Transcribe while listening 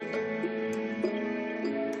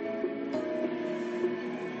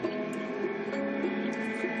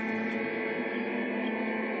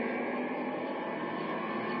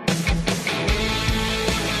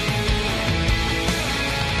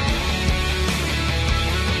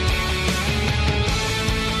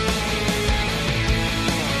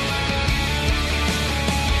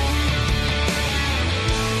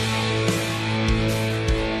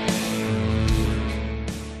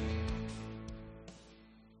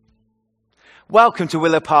Welcome to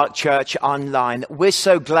Willow Park Church Online. We're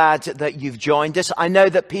so glad that you've joined us. I know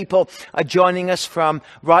that people are joining us from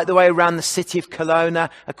right the way around the city of Kelowna,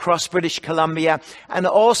 across British Columbia, and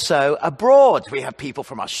also abroad. We have people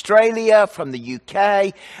from Australia, from the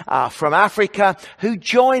UK, from Africa, who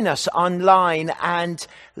join us online and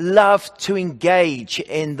love to engage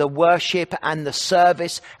in the worship and the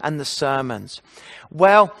service and the sermons.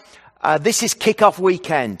 Well, this is kickoff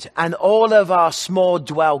weekend, and all of our small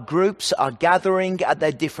dwell groups are gathering at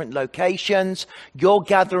their different locations. You're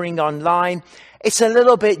gathering online. It's a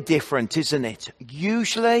little bit different, isn't it?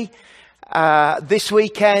 Usually, this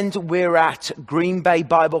weekend, we're at Green Bay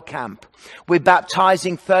Bible Camp. We're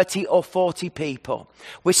baptizing 30 or 40 people.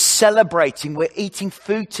 We're celebrating. We're eating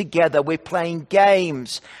food together. We're playing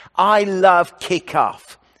games. I love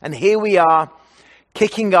kickoff. And here we are,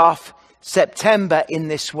 kicking off September in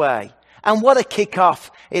this way. And what a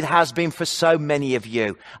kickoff it has been for so many of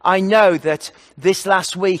you. I know that this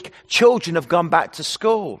last week, children have gone back to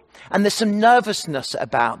school. And there's some nervousness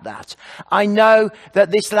about that. I know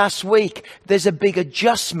that this last week, there's a big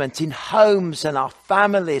adjustment in homes and our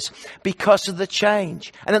families because of the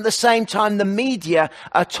change. And at the same time, the media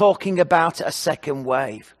are talking about a second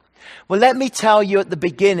wave. Well, let me tell you at the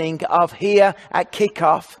beginning of here at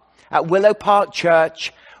kickoff at Willow Park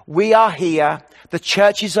Church, we are here, the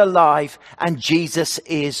church is alive, and Jesus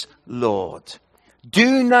is Lord.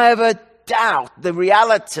 Do never doubt the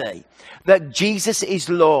reality that Jesus is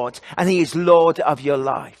Lord, and he is Lord of your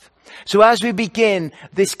life. So as we begin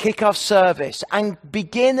this kickoff service and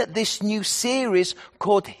begin this new series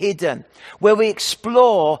called Hidden, where we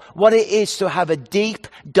explore what it is to have a deep,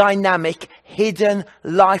 dynamic, hidden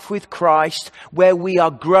life with Christ, where we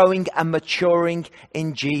are growing and maturing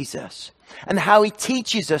in Jesus. And how he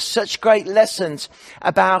teaches us such great lessons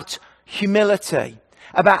about humility,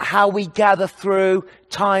 about how we gather through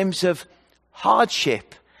times of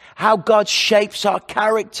hardship, how God shapes our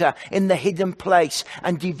character in the hidden place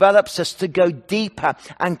and develops us to go deeper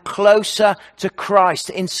and closer to Christ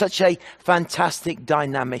in such a fantastic,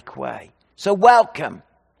 dynamic way. So welcome,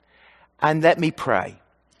 and let me pray.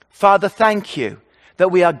 Father, thank you that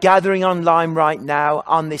we are gathering online right now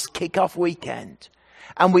on this kickoff weekend.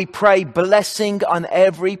 And we pray blessing on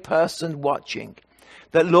every person watching.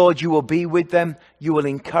 That, Lord, you will be with them, you will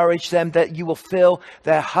encourage them, that you will fill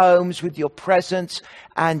their homes with your presence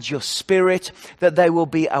and your spirit, that they will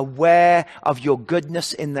be aware of your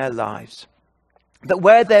goodness in their lives. That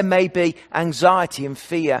where there may be anxiety and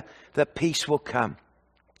fear, that peace will come.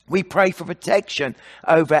 We pray for protection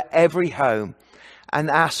over every home and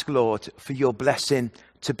ask, Lord, for your blessing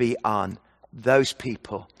to be on those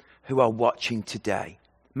people who are watching today.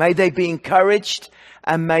 May they be encouraged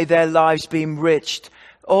and may their lives be enriched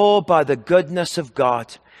all by the goodness of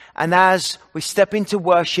God. And as we step into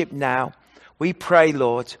worship now, we pray,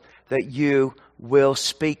 Lord, that you will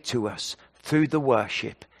speak to us through the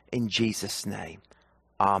worship in Jesus' name.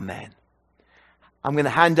 Amen. I'm going to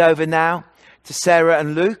hand over now to Sarah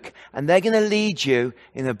and Luke, and they're going to lead you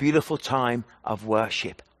in a beautiful time of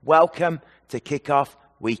worship. Welcome to Kickoff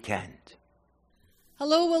Weekend.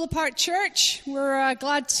 Hello, Willow Park Church. We're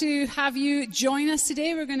glad to have you join us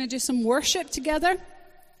today. We're going to do some worship together.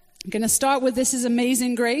 I'm going to start with This Is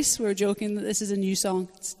Amazing Grace. We're joking that this is a new song.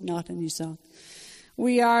 It's not a new song.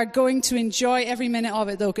 We are going to enjoy every minute of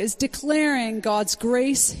it, though. It's declaring God's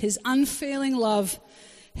grace, his unfailing love,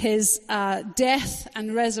 his death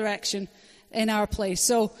and resurrection in our place.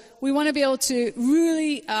 So we want to be able to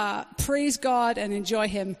really praise God and enjoy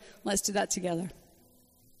him. Let's do that together.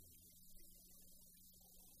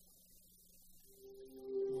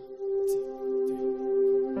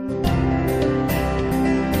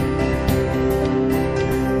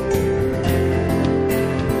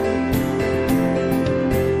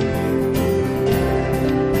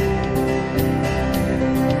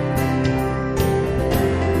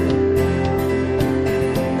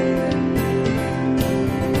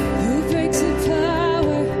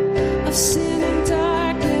 Sin and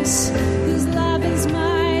darkness, his love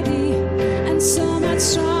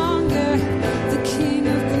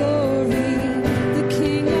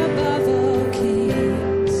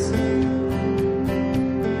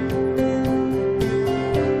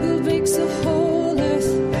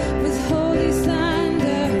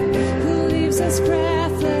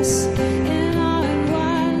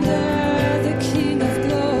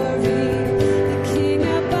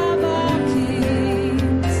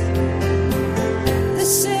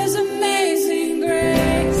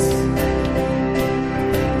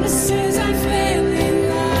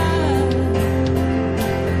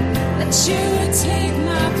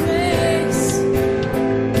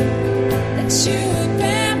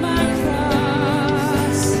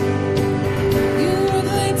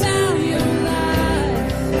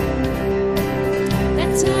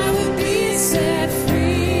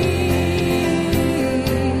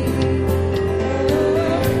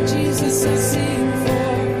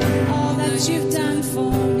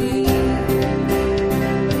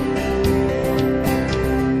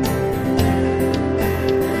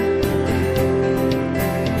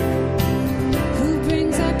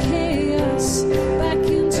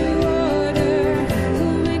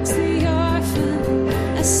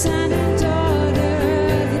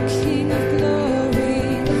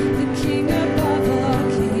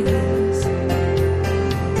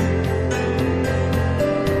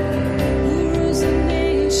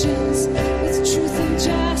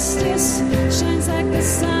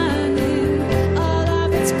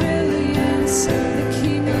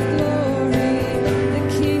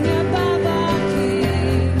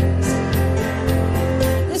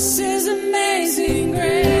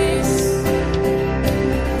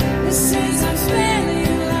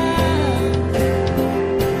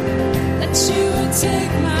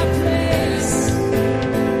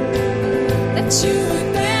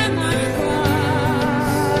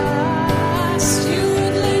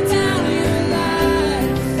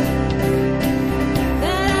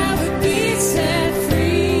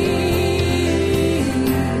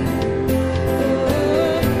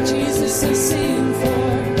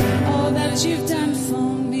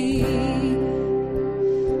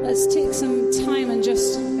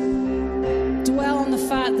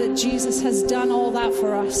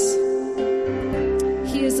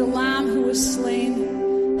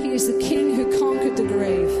is the King who conquered the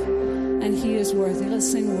grave, and he is worthy.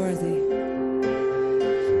 Let's sing worthy.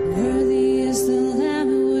 Worthy is the Lamb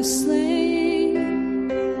who was slain.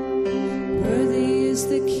 Worthy is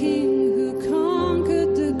the King who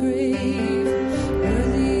conquered the grave.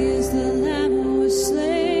 Worthy is the Lamb who was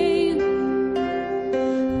slain.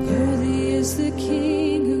 Worthy is the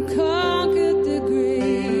King who conquered the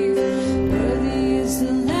grave. Worthy is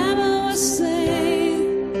the Lamb who was slain.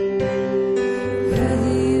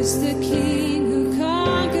 Worthy is the King who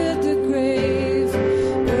conquered the grave.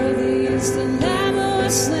 Worthy is the Lamb who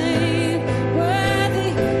was slain.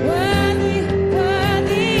 Worthy, worthy,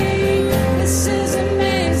 worthy. This is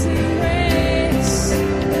amazing grace.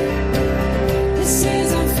 This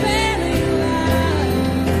is unfailing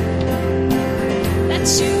love. That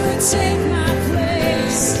you would take my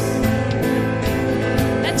place.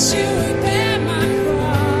 That you would bear my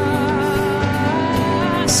cross.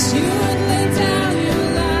 You would lay down your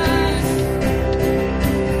life.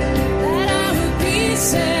 That I would be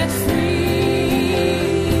set free.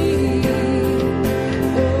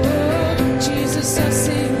 Oh, Jesus, I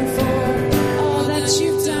sing for all that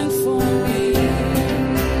you've done for me.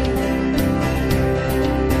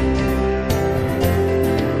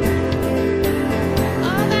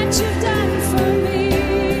 All that you've done for me.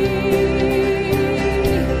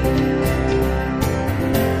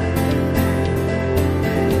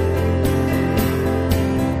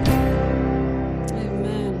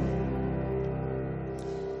 Amen.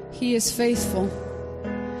 He is faithful.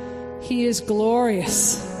 He is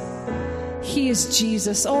glorious. He is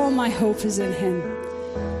Jesus. All my hope is in him.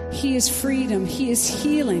 He is freedom. He is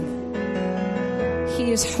healing.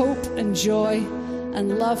 He is hope and joy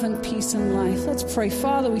and love and peace and life. Let's pray.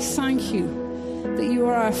 Father, we thank you that you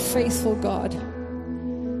are our faithful God.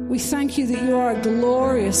 We thank you that you are a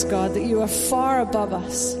glorious God, that you are far above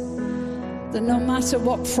us, that no matter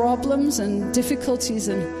what problems and difficulties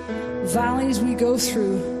and valleys we go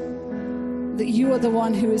through, that you are the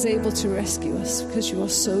one who is able to rescue us because you are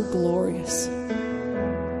so glorious.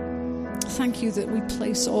 Thank you that we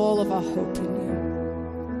place all of our hope in you.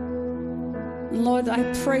 And Lord, I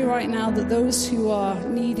pray right now that those who are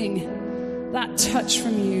needing that touch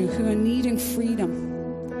from you, who are needing freedom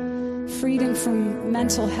from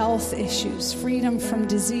mental health issues, freedom from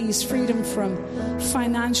disease, freedom from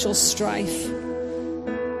financial strife,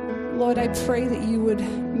 Lord, I pray that you would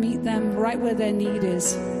meet them right where their need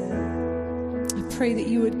is. I pray that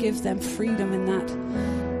you would give them freedom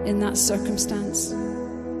in that circumstance.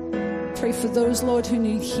 Pray for those, Lord, who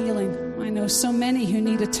need healing. I know so many who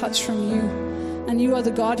need a touch from you, and you are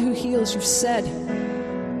the God who heals. You've said,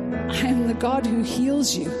 I am the God who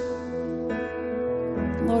heals you.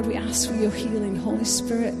 Lord, we ask for your healing. Holy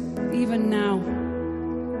Spirit, even now,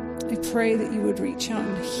 I pray that you would reach out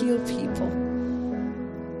and heal people,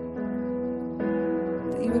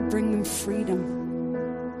 that you would bring them freedom.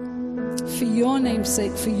 For your name's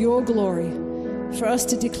sake, for your glory, for us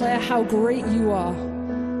to declare how great you are.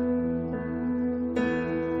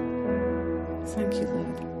 Thank you, Lord.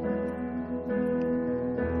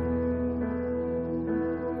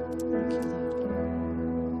 Thank you, Lord.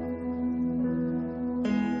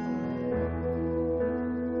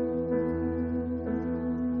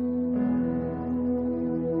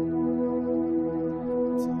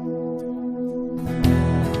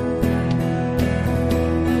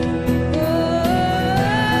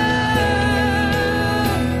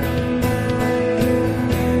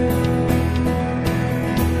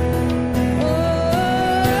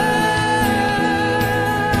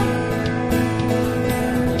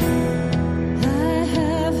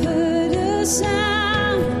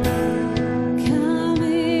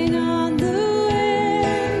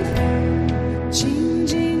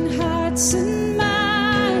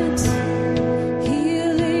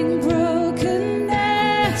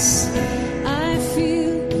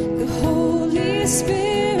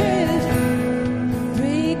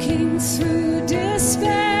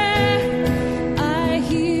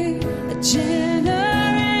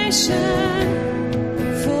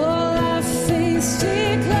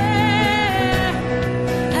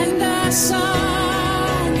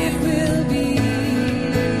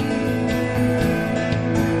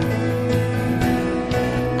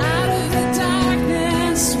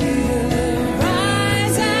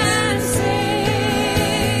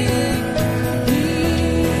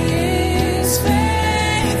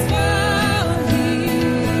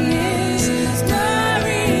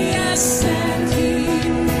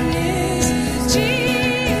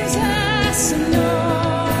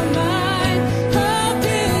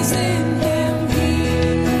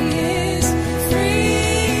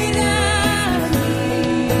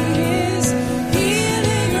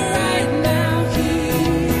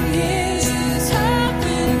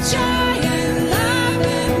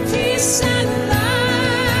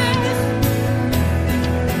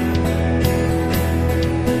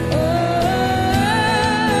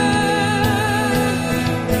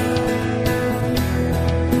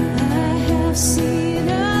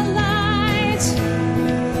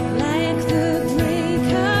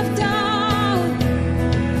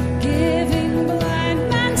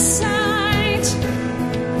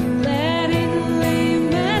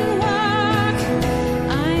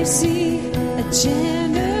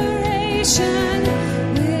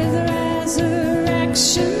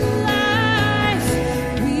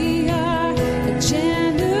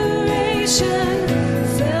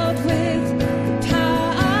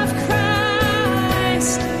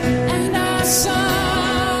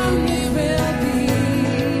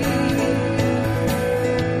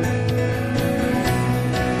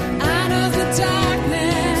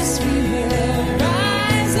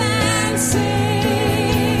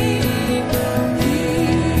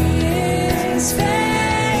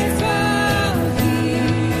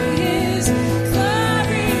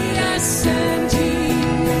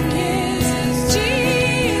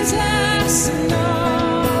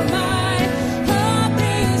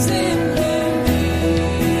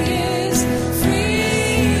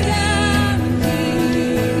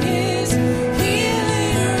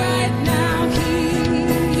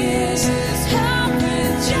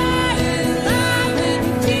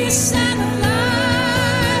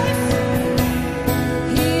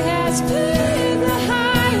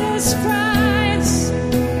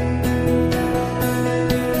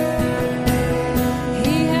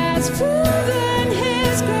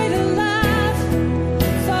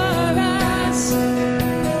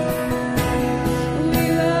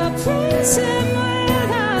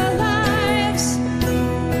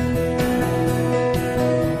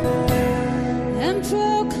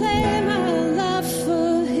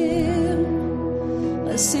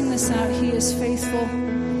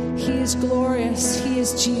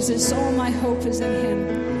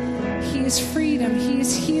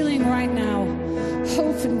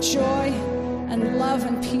 hope and joy and love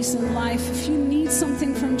and peace and life. If you need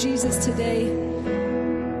something from Jesus today,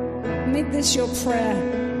 make this your prayer.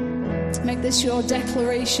 Make this your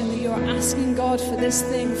declaration that you're asking God for this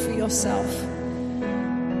thing for yourself.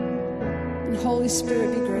 And Holy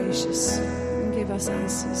Spirit, be gracious and give us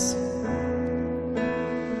answers.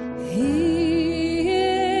 He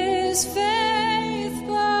is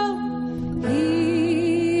faithful.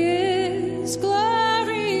 He is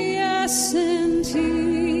glorious, and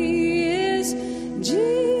He is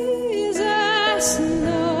Jesus. And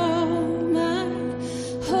all my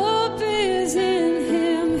hope is in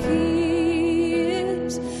Him. He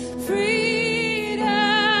is freedom.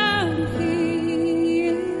 He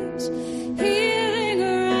is healing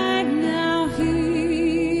right now.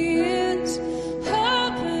 He is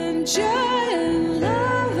hope and joy and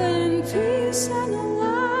love and peace and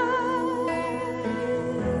life.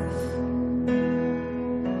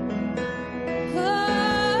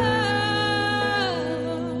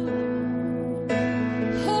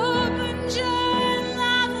 Hope and joy and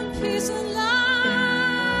love and peace and life.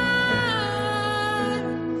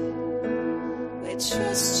 We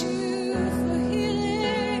trust you for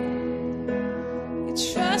healing. We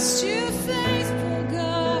trust you, faithful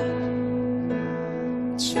God.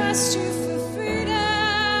 Trust you for freedom.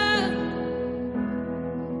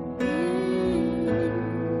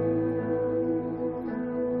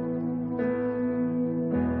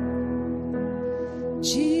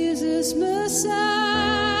 Jesus Messiah,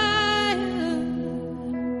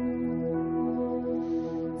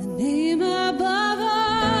 the name above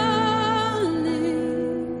all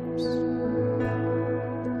names.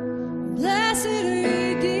 Blessed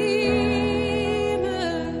Redeemer,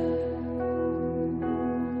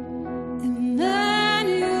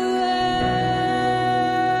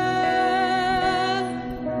 Emmanuel,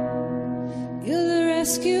 you're the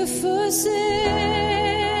rescue for sinners.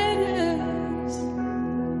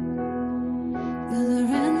 You're the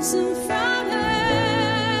ransom from heaven.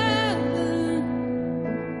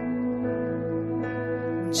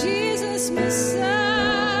 Jesus Messiah,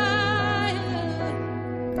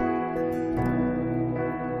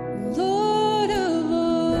 Lord of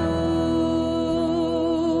all.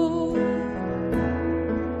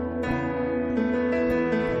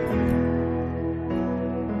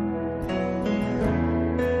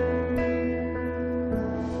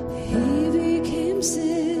 He became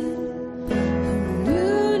sin who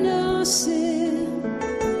knew no sin,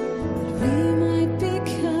 that we might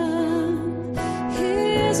become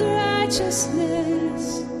His righteousness.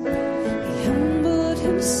 He humbled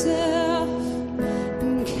Himself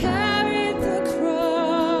and carried the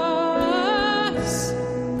cross.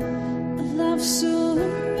 A love so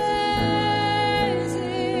amazing,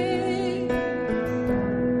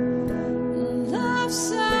 a love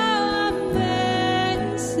so amazing.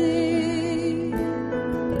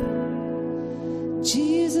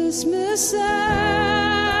 Jesus Messiah,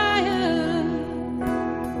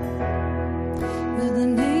 with the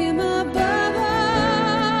name above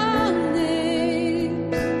all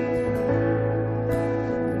names.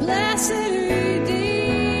 Blessed Redeemer,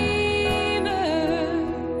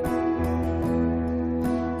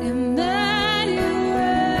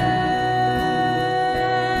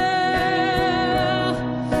 Emmanuel,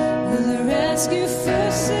 you're the rescue for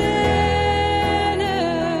sinners.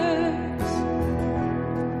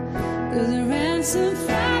 You're the ransom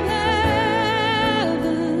from heaven.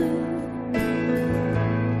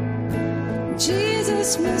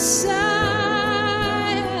 Jesus Messiah,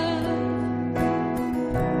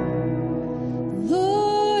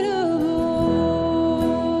 Lord of all.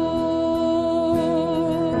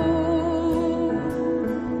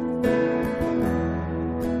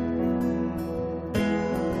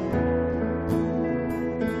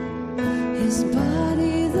 His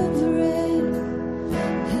body the bread,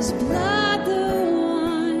 His blood the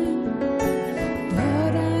wine,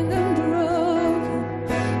 bought and broken,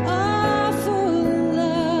 all for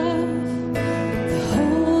love. The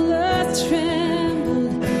whole earth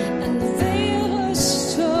trembled and the veil was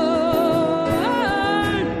torn.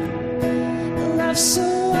 A love so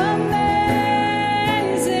amazing,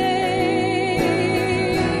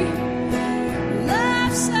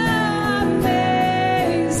 love so amazing.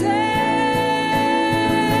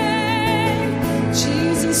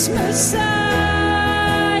 Jesus Messiah,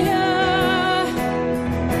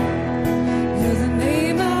 you're the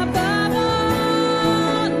name above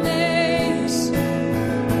all names.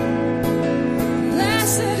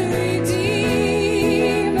 Blessed Redeemer,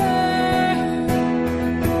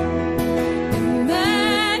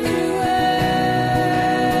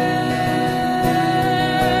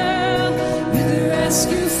 Emmanuel, you're the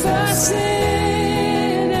rescue for sinners.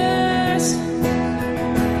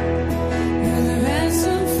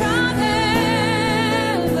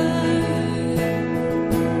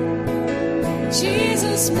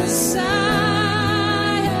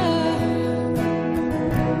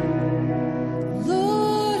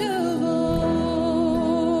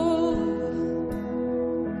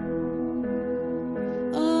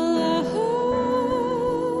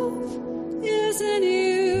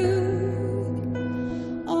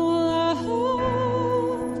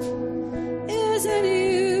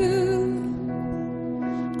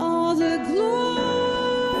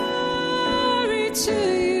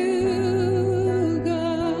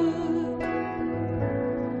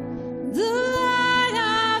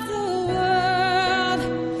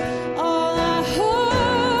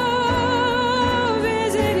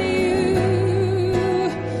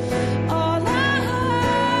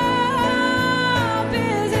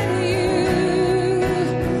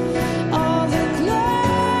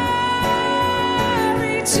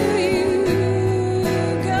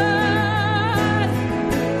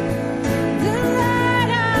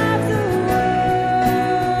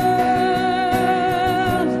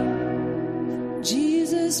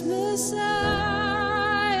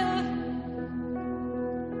 Messiah,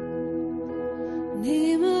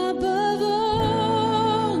 name above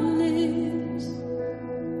all names,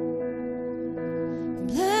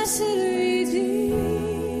 blessed Redeemer,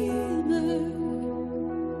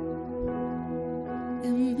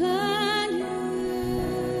 Emmanuel.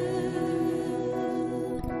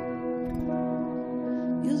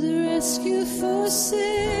 You're the rescue for sinners,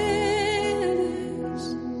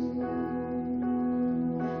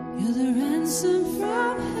 you're the ransom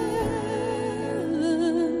from heaven,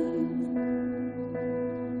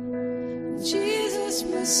 Jesus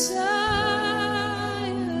Messiah,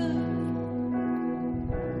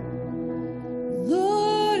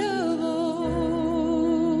 Lord of all,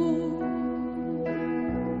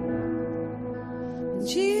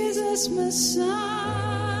 Jesus Messiah,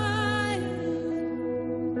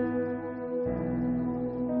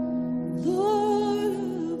 Lord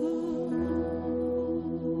of all.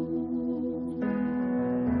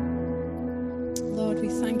 Lord, we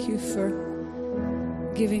thank you for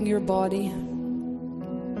giving your body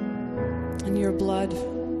and your blood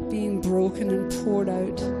being broken and poured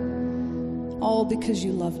out, all because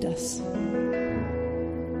you loved us.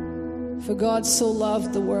 For God so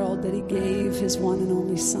loved the world that he gave his one and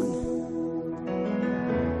only Son,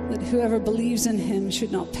 that whoever believes in him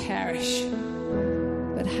should not perish,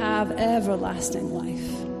 but have everlasting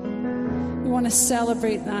life. We want to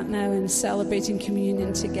celebrate that now in celebrating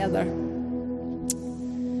communion together.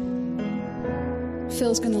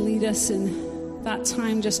 Phil's going to lead us in that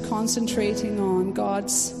time, just concentrating on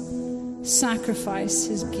God's sacrifice,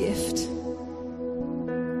 his gift,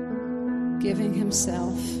 giving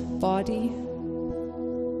himself body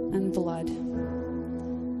and blood,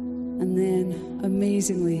 and then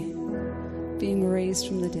amazingly being raised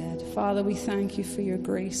from the dead. Father, we thank you for your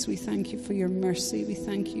grace. We thank you for your mercy. We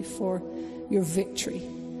thank you for your victory.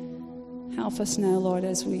 Help us now, Lord,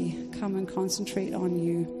 as we come and concentrate on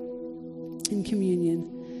you in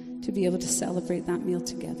communion, to be able to celebrate that meal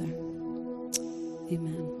together.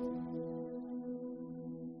 Amen.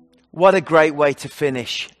 What a great way to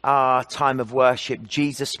finish our time of worship.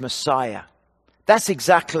 Jesus Messiah. That's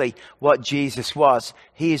exactly what Jesus was.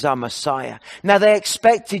 He is our Messiah. Now, they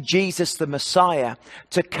expected Jesus, the Messiah,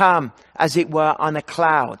 to come, as it were, on a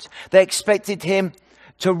cloud. They expected him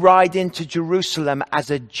to ride into Jerusalem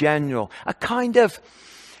as a general, a kind of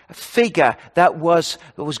figure that was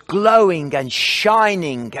glowing and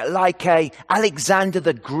shining like a Alexander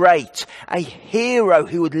the Great, a hero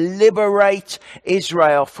who would liberate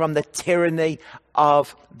Israel from the tyranny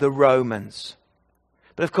of the Romans.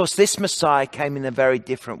 But of course, this Messiah came in a very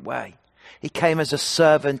different way. He came as a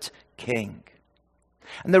servant king.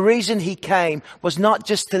 And the reason he came was not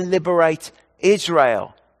just to liberate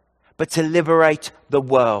Israel, but to liberate the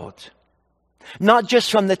world. Not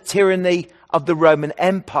just from the tyranny of the Roman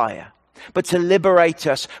Empire, but to liberate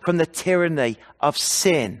us from the tyranny of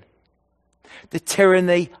sin, the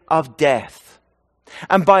tyranny of death.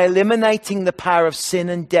 And by eliminating the power of sin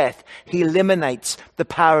and death, he eliminates the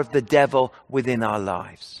power of the devil within our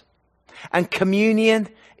lives. And communion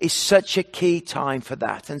is such a key time for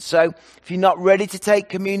that. And so if you're not ready to take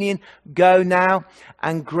communion, go now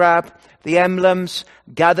and grab the emblems,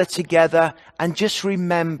 gather together, and just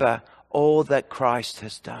remember all that Christ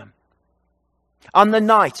has done. On the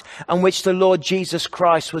night on which the Lord Jesus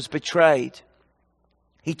Christ was betrayed,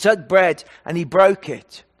 he took bread and he broke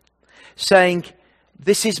it, saying,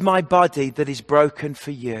 "This is my body that is broken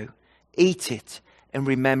for you. Eat it in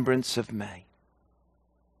remembrance of me."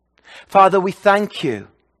 Father, we thank you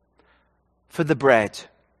for the bread.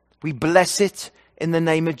 We bless it in the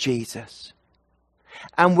name of Jesus.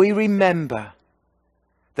 And we remember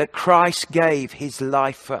that Christ gave his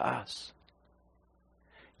life for us.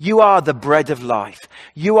 You are the bread of life.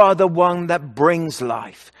 You are the one that brings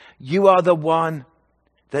life. You are the one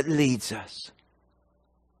that leads us.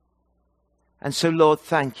 And so, Lord,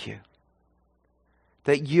 thank you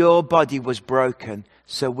that your body was broken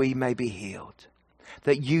so we may be healed.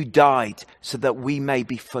 That you died so that we may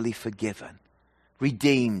be fully forgiven,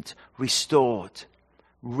 redeemed, restored,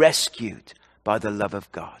 rescued by the love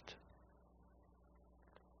of God.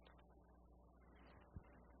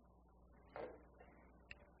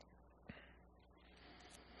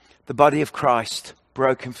 The body of Christ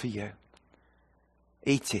broken for you.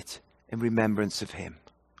 Eat it in remembrance of him.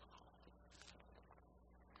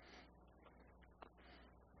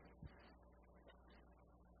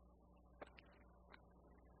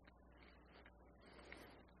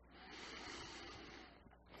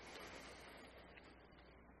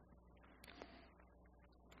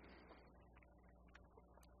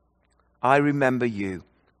 I remember you,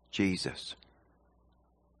 Jesus.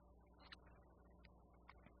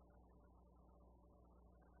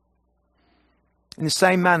 In the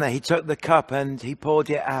same manner, he took the cup and he poured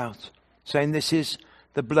it out, saying, "This is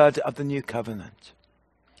the blood of the new covenant,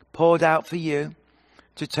 poured out for you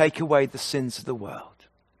to take away the sins of the world."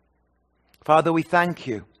 Father, we thank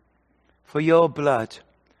you for your blood,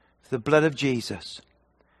 the blood of Jesus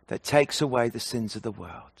that takes away the sins of the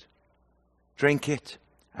world. Drink it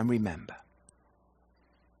and remember.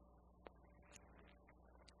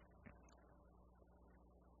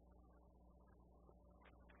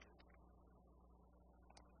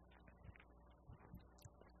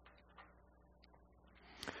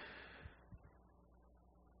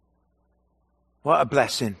 What a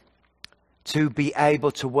blessing to be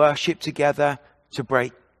able to worship together, to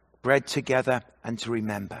break bread together, and to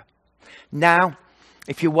remember. Now,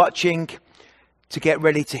 if you're watching to get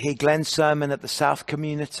ready to hear Glenn's sermon at the South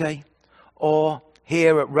Community, or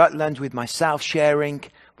here at Rutland with myself sharing,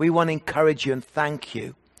 we want to encourage you and thank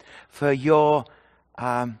you for your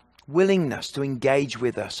willingness to engage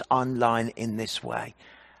with us online in this way.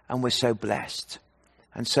 And we're so blessed.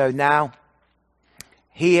 And so now,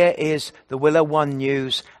 here is the Willow One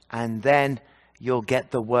News, and then you'll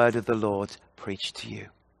get the word of the Lord preached to you.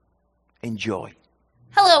 Enjoy.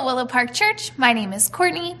 Hello, Willow Park Church. My name is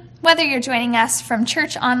Courtney. Whether you're joining us from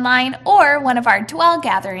church online or one of our Dwell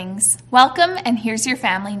gatherings, welcome, and here's your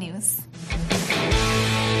family news.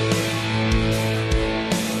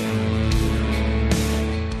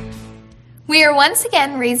 We are once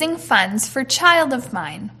again raising funds for Child of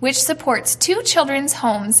Mine, which supports 2 children's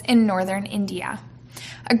homes in northern India.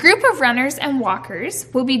 A group of runners and walkers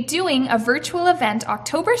will be doing a virtual event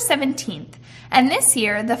October 17th, and this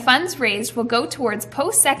year the funds raised will go towards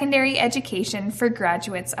post-secondary education for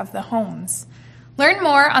graduates of the homes. Learn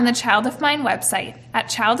more on the Child of Mine website at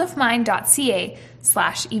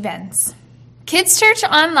childofmine.ca/events. Kids Church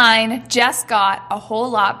Online just got a whole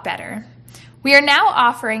lot better. We are now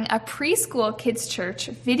offering a preschool Kids Church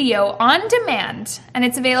video on demand, and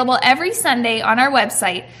it's available every Sunday on our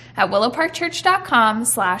website at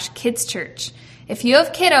willowparkchurch.com/kidschurch. If you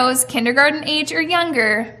have kiddos kindergarten age or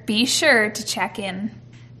younger, be sure to check in.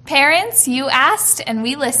 Parents, you asked and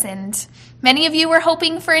we listened. Many of you were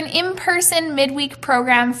hoping for an in-person midweek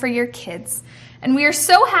program for your kids, and we are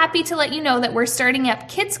so happy to let you know that we're starting up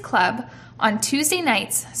Kids Club on Tuesday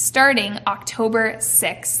nights starting October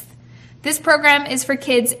 6th. This program is for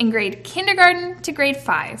kids in grade kindergarten to grade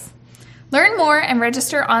 5. Learn more and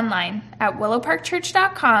register online at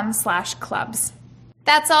willowparkchurch.com/clubs.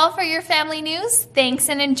 That's all for your family news. Thanks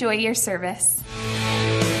and enjoy your service.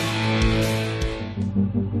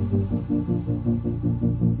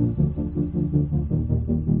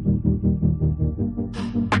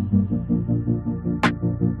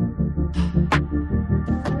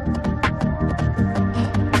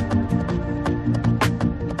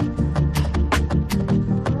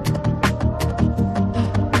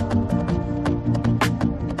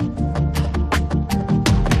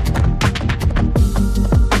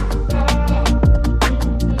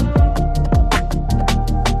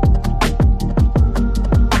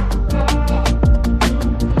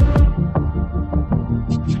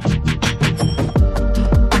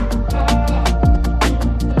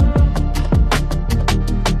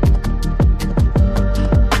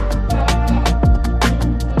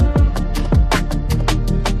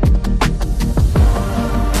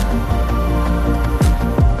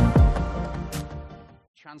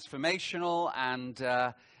 Transformational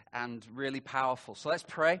and really powerful. So let's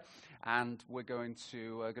pray, and we're going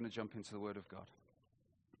to jump into the Word of God.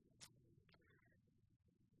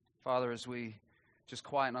 Father, as we just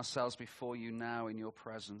quieten ourselves before you now in your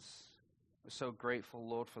presence, we're so grateful,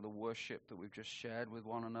 Lord, for the worship that we've just shared with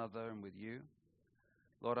one another and with you.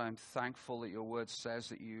 Lord, I'm thankful that your word says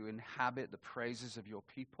that you inhabit the praises of your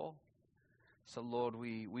people. So, Lord,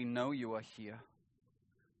 we know you are here.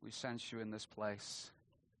 We sense you in this place.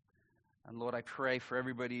 And Lord, I pray for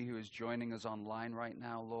everybody who is joining us online right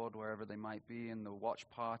now, Lord, wherever they might be in the watch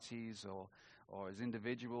parties or as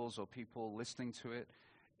individuals or people listening to it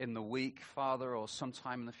in the week, Father, or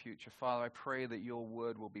sometime in the future. Father, I pray that your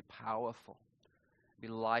word will be powerful, be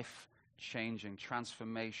life-changing,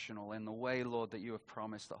 transformational in the way, Lord, that you have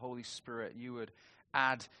promised. The Holy Spirit, you would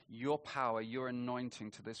add your power, your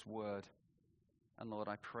anointing to this word. And Lord,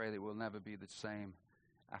 I pray that we'll never be the same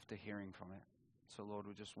after hearing from it. So, Lord,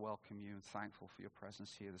 we just welcome you and thankful for your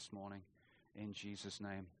presence here this morning. In Jesus'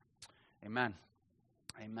 name, amen.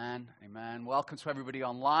 Amen. Amen. Welcome to everybody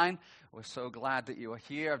online. We're so glad that you are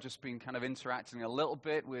here. I've just been kind of interacting a little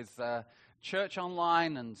bit with church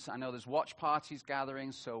online, and I know there's watch parties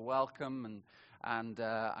gathering, so welcome. And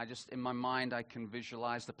I just, in my mind, I can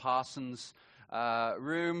visualize the Parsons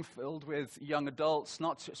room filled with young adults,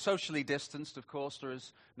 not socially distanced, of course, or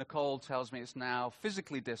as Nicole tells me, it's now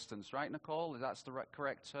physically distanced, right, Nicole? That's the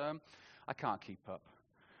correct term? I can't keep up.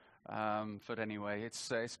 But anyway,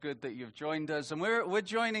 it's good that you've joined us. And we're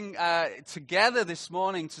joining together this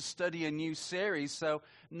morning to study a new series. So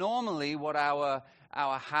normally what our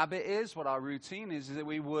habit is, what our routine is that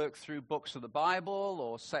we work through books of the Bible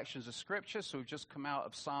or sections of Scripture. So we've just come out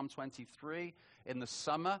of Psalm 23 in the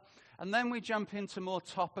summer. And then we jump into more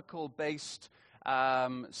topical-based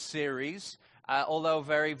series, although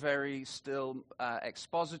very, very still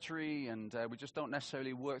expository, and we just don't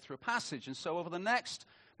necessarily work through a passage. And so over the next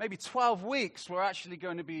maybe 12 weeks, we're actually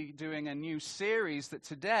going to be doing a new series that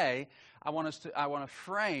today I want to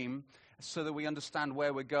frame so that we understand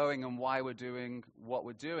where we're going and why we're doing what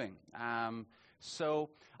we're doing. So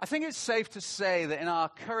I think it's safe to say that in our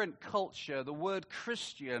current culture, the word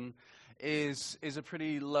Christian is a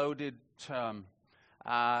pretty loaded term.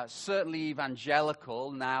 Certainly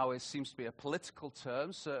evangelical now seems to be a political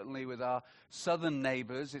term. Certainly with our southern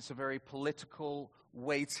neighbors, it's a very political,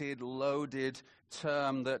 weighted, loaded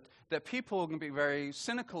term that people can be very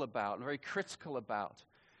cynical about and very critical about.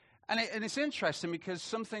 And it's interesting because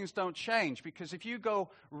some things don't change. Because if you go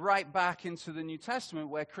right back into the New Testament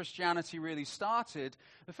where Christianity really started,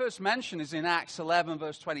 the first mention is in Acts 11,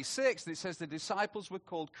 verse 26. And it says the disciples were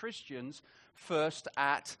called Christians first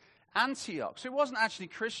at Antioch. So it wasn't actually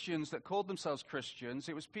Christians that called themselves Christians.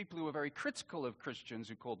 It was people who were very critical of Christians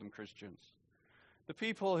who called them Christians. The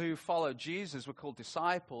people who followed Jesus were called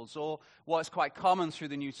disciples, or what's quite common through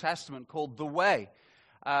the New Testament called the way.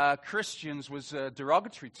 Christians was a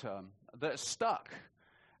derogatory term that stuck.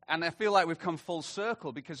 And I feel like we've come full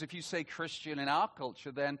circle, because if you say Christian in our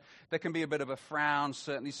culture, then there can be a bit of a frown,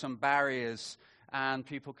 certainly some barriers, and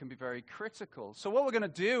people can be very critical. So what we're going to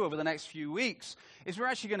do over the next few weeks is we're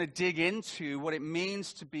actually going to dig into what it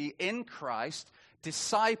means to be in Christ,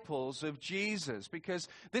 disciples of Jesus, because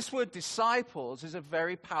this word disciples is a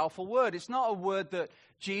very powerful word. It's not a word that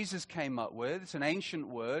Jesus came up with. It's an ancient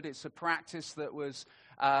word. It's a practice that was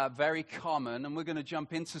very common, and we're going to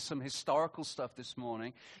jump into some historical stuff this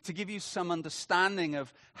morning to give you some understanding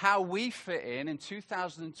of how we fit in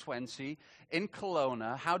 2020 in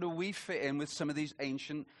Kelowna. How do we fit in with some of these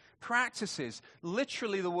ancient practices?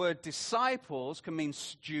 Literally, the word disciples can mean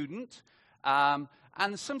student,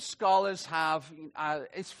 and some scholars have,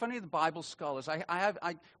 it's funny, the Bible scholars,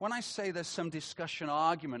 when I say there's some discussion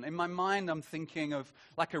argument, in my mind I'm thinking of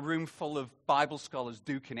like a room full of Bible scholars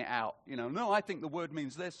duking it out. No, I think the word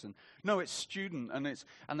means this, and no, it's student, and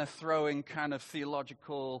they're throwing kind of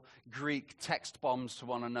theological Greek text bombs to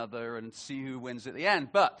one another and see who wins at the end.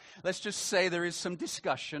 But let's just say there is some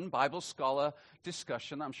discussion, Bible scholar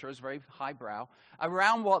discussion, I'm sure is very highbrow,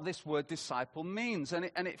 around what this word disciple means. And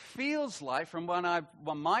it feels like, from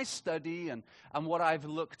my study and what I've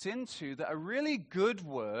looked into, that a really good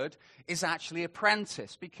word is actually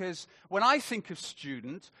apprentice. Because when I think of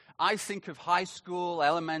student, I think of high school,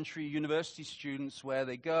 elementary, university students where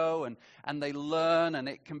they go and they learn, and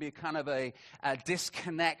it can be kind of a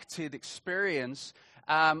disconnected experience.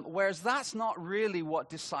 Whereas that's not really what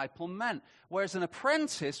disciple meant. Whereas an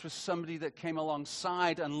apprentice was somebody that came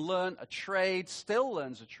alongside and learned a trade, still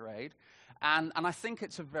learns a trade, and I think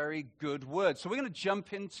it's a very good word. So we're going to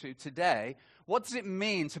jump into today, what does it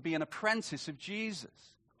mean to be an apprentice of Jesus?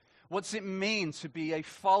 What does it mean to be a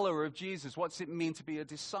follower of Jesus? What does it mean to be a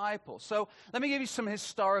disciple? So let me give you some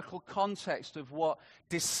historical context of what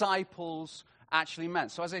disciples actually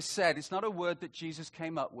meant. So as I said, it's not a word that Jesus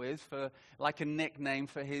came up with for like a nickname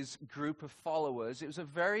for his group of followers. It was a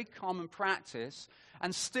very common practice,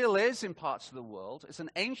 and still is in parts of the world. It's an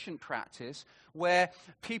ancient practice where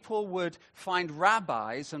people would find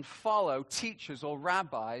rabbis and follow teachers or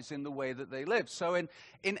rabbis in the way that they lived. So in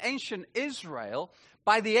ancient Israel,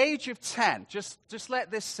 by the age of 10, just let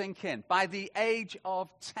this sink in, by the age of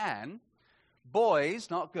 10, boys,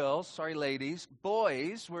 not girls, sorry ladies,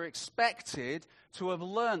 boys were expected to have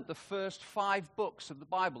learnt the first 5 books of the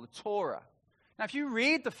Bible, the Torah. Now, if you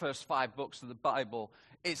read the first 5 books of the Bible,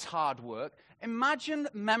 it's hard work. Imagine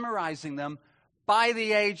memorizing them by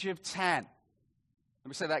the age of 10. Let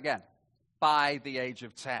me say that again. By the age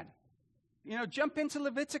of 10. Jump into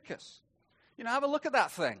Leviticus. Have a look at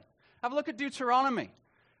that thing. Have a look at Deuteronomy.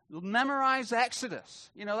 Memorize Exodus.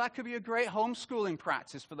 That could be a great homeschooling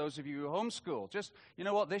practice for those of you who homeschool. Just,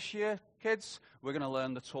 this year, kids, we're going to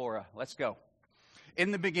learn the Torah. Let's go.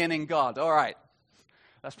 In the beginning, God. All right.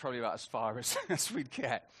 That's probably about as far as we'd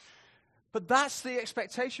get. But that's the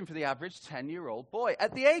expectation for the average 10-year-old boy.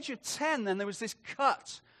 At the age of 10, then, there was this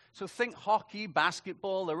cut So think hockey,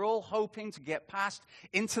 basketball. They're all hoping to get past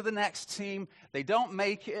into the next team. They don't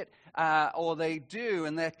make it, or they do,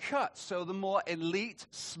 and they're cut. So the more elite,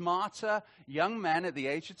 smarter young men at the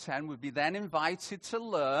age of 10 would be then invited to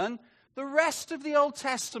learn the rest of the Old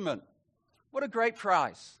Testament. What a great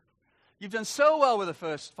prize. You've done so well with the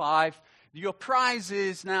first 5. Your prize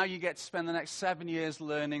is now you get to spend the next 7 years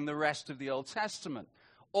learning the rest of the Old Testament.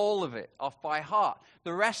 All of it, off by heart.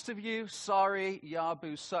 The rest of you, sorry,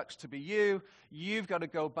 Yabu sucks to be you. You've got to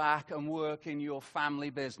go back and work in your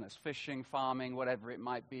family business, fishing, farming, whatever it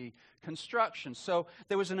might be, construction. So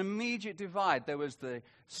there was an immediate divide. There was the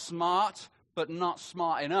smart but not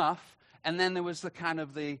smart enough, and then there was the kind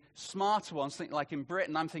of the smarter ones. Think like in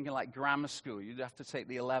Britain, I'm thinking like grammar school. You'd have to take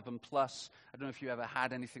the 11 plus. I don't know if you ever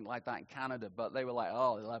had anything like that in Canada, but they were like,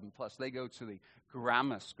 oh, 11 plus. They go to the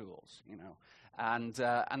grammar schools, you know. And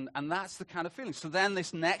that's the kind of feeling. So then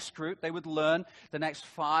this next group, they would learn the next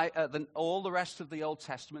 5, all the rest of the Old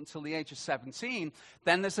Testament until the age of 17.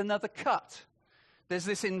 Then there's another cut. There's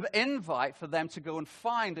this invite for them to go and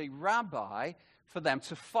find a rabbi for them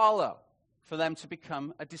to follow, for them to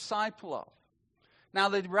become a disciple of. Now,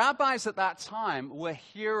 the rabbis at that time were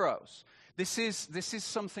heroes. This is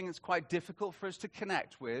something that's quite difficult for us to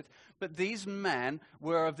connect with, but these men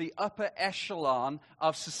were of the upper echelon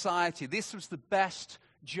of society. This was the best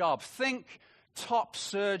job. Think top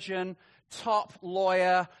surgeon, top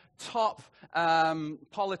lawyer, top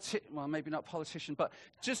well, maybe not politician, but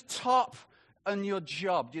just top on your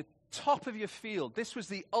job, your top of your field. This was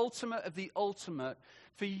the ultimate of the ultimate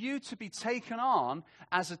for you to be taken on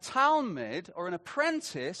as a talmid or an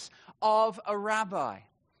apprentice of a rabbi.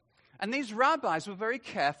 And these rabbis were very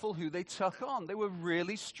careful who they took on. They were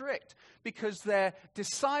really strict because their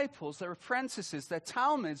disciples, their apprentices, their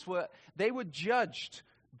talmids, were judged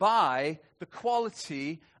by the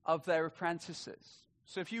quality of their apprentices.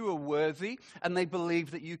 So if you were worthy and they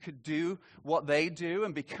believed that you could do what they do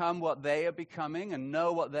and become what they are becoming and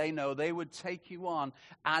know what they know, they would take you on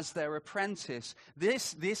as their apprentice.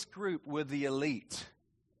 This group were the elite.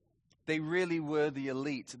 They really were the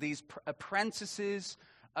elite. These apprentices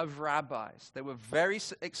of rabbis. They were very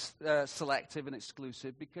selective and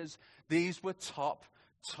exclusive because these were top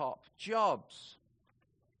jobs.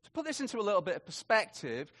 To put this into a little bit of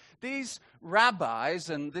perspective, these rabbis,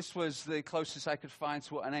 and this was the closest I could find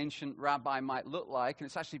to what an ancient rabbi might look like, and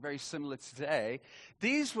it's actually very similar today,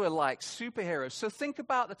 these were like superheroes. So think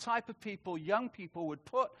about the type of people young people would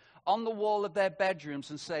put on the wall of their bedrooms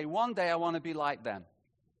and say, one day I want to be like them.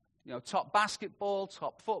 You know, top basketball,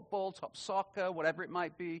 top football, top soccer, whatever it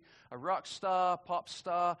might be, a rock star, pop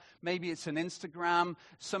star, maybe it's an Instagram,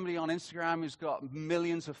 somebody on Instagram who's got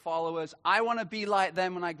millions of followers. I want to be like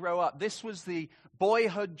them when I grow up. This was the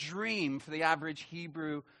boyhood dream for the average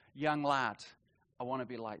Hebrew young lad. I want to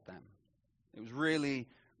be like them. It was really,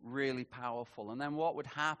 really powerful. And then what would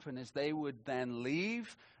happen is they would then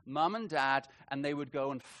leave mom and dad and they would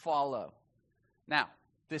go and follow. Now,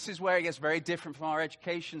 this is where it gets very different from our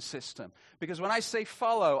education system. Because when I say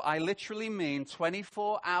follow, I literally mean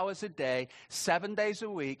 24 hours a day, 7 days a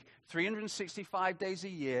week, 365 days a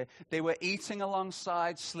year. They were eating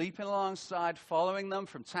alongside, sleeping alongside, following them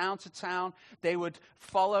from town to town. They would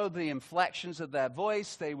follow the inflections of their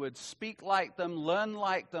voice. They would speak like them, learn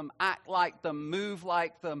like them, act like them, move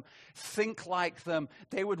like them, think like them.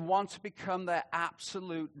 They would want to become their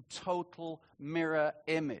absolute, total mirror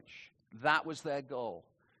image. That was their goal.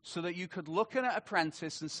 So that you could look at an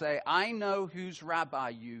apprentice and say, I know whose rabbi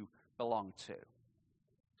you belong to.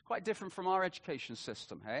 It's quite different from our education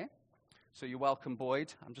system, hey? So you're welcome,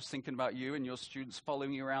 Boyd. I'm just thinking about you and your students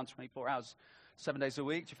following you around 24 hours, 7 days a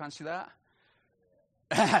week. Do you fancy that?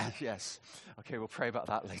 Yes. Okay, we'll pray about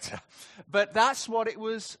that later. But that's what it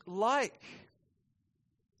was like.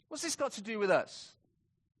 What's this got to do with us?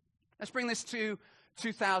 Let's bring this to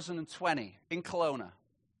 2020 in Kelowna,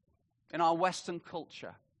 in our Western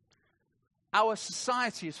culture. Our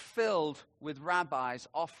society is filled with rabbis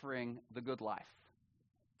offering the good life.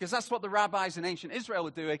 Because that's what the rabbis in ancient Israel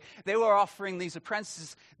were doing. They were offering these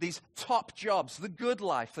apprentices these top jobs, the good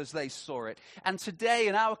life as they saw it. And today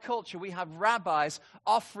in our culture, we have rabbis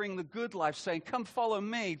offering the good life, saying, come follow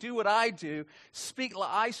me, do what I do, speak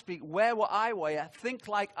like I speak, wear what I wear, think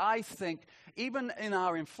like I think. Even in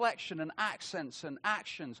our inflection and accents and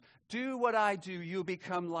actions, do what I do, you'll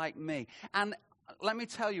become like me. And let me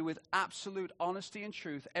tell you with absolute honesty and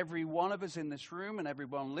truth, every one of us in this room and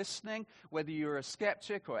everyone listening, whether you're a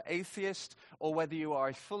skeptic or atheist or whether you are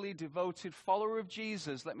a fully devoted follower of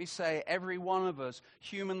Jesus, let me say every one of us,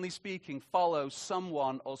 humanly speaking, follows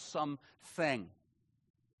someone or something.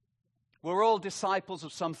 We're all disciples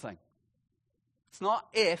of something. It's not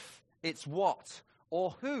if, it's what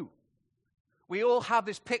or who. We all have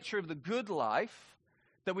this picture of the good life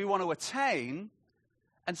that we want to attain,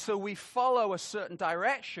 and so we follow a certain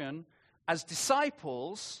direction as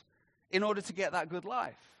disciples in order to get that good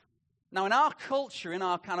life. Now, in our culture, in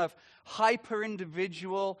our kind of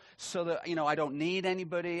hyper-individual, so that, I don't need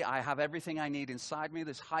anybody, I have everything I need inside me,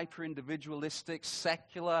 this hyper-individualistic,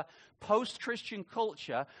 secular, post-Christian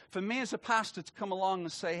culture, for me as a pastor to come along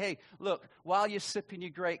and say, hey, look, while you're sipping your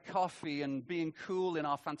great coffee and being cool in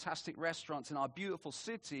our fantastic restaurants in our beautiful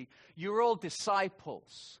city, you're all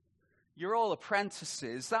disciples. You're all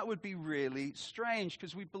apprentices. That would be really strange,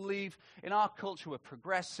 because we believe in our culture we're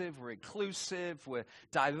progressive, we're inclusive, we're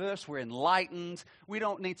diverse, we're enlightened. We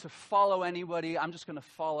don't need to follow anybody. I'm just going to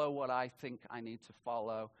follow what I think I need to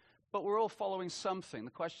follow. But we're all following something.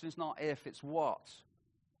 The question is not if, it's what.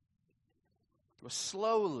 We're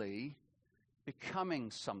slowly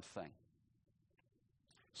becoming something.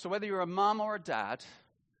 So whether you're a mom or a dad,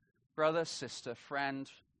 brother, sister,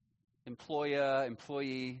 friend, employer,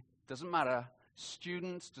 employee, doesn't matter,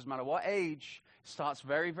 students, doesn't matter what age, starts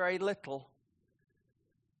very, very little,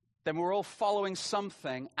 then we're all following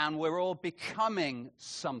something and we're all becoming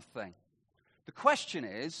something. The question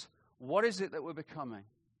is, what is it that we're becoming?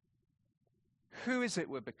 Who is it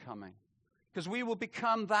we're becoming? Because we will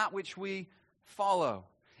become that which we follow.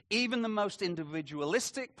 Even the most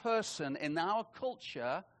individualistic person in our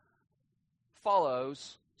culture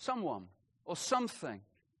follows someone or something.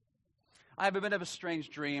 I have a bit of a strange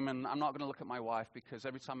dream, and I'm not going to look at my wife because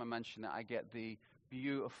every time I mention it, I get the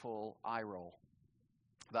beautiful eye roll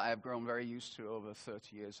that I have grown very used to over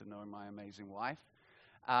 30 years of knowing my amazing wife.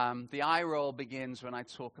 The eye roll begins when I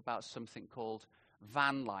talk about something called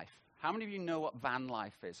van life. How many of you know what van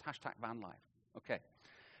life is? Hashtag van life. Okay.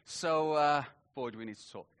 So, boy, do we need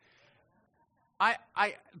to talk.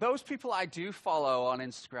 Those people I do follow on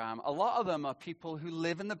Instagram, a lot of them are people who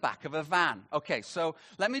live in the back of a van. Okay, so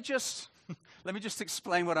let me just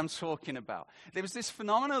explain what I'm talking about. There was this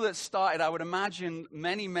phenomenon that started, I would imagine,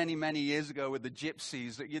 many, many, many years ago with the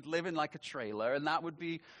gypsies, that you'd live in like a trailer, and that would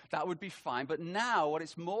be fine. But now what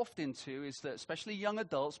it's morphed into is that, especially young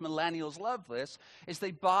adults, millennials love this, is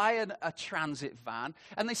they buy a transit van,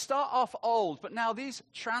 and they start off old, but now these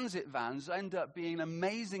transit vans end up being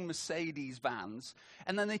amazing Mercedes vans,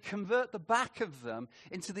 and then they convert the back of them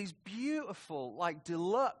into these beautiful, like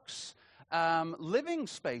deluxe living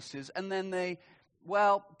spaces, and then they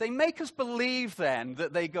make us believe then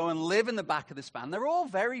that they go and live in the back of this van. They're all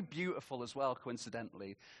very beautiful as well,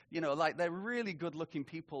 coincidentally. Like they're really good-looking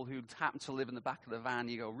people who happen to live in the back of the van.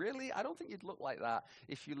 You go, really? I don't think you'd look like that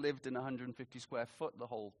if you lived in 150 square foot the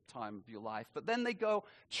whole time of your life. But then they go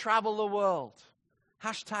travel the world.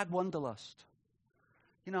 Hashtag wanderlust.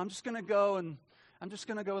 I'm just going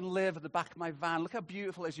to go and live at the back of my van. Look how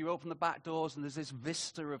beautiful it is. You open the back doors and there's this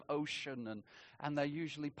vista of ocean, and they're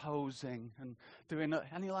usually posing and doing it.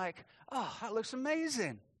 And you're like, oh, that looks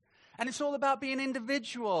amazing. And it's all about being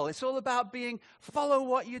individual. It's all about follow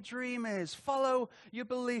what your dream is. Follow your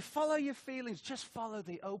belief. Follow your feelings. Just follow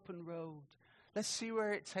the open road. Let's see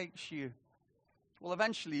where it takes you. Well,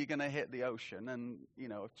 eventually you're going to hit the ocean and,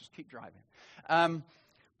 just keep driving.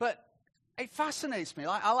 But it fascinates me.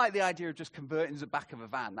 I like the idea of just converting the back of a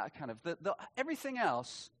van, that kind of, everything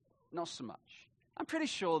else, not so much. I'm pretty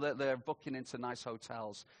sure that they're booking into nice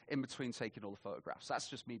hotels in between taking all the photographs. That's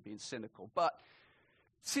just me being cynical. But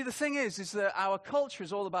see, the thing is that our culture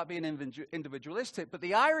is all about being individualistic, but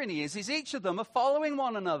the irony is each of them are following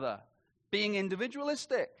one another, being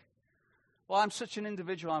individualistic. Well, I'm such an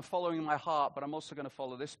individual, I'm following my heart, but I'm also going to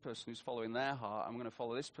follow this person who's following their heart. I'm going to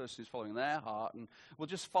follow this person who's following their heart, and we'll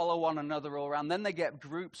just follow one another all around. Then they get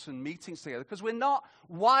groups and meetings together, because we're not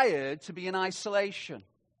wired to be in isolation.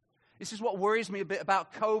 This is what worries me a bit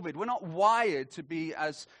about COVID. We're not wired to be,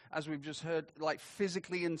 as we've just heard, like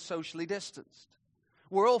physically and socially distanced.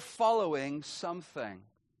 We're all following something.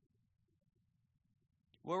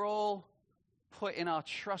 We're all putting our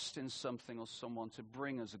trust in something or someone to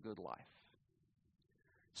bring us a good life.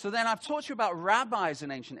 So then I've taught you about rabbis in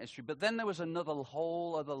ancient history, but then there was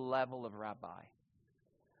whole other level of rabbi.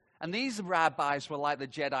 And these rabbis were like the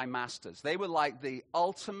Jedi masters. They were like the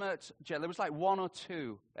ultimate Jedi. There was like one or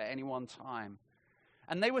two at any one time.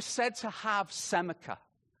 And they were said to have semika,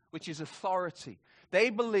 which is authority. They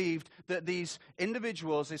believed that these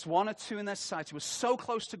individuals, this one or two in their society, were so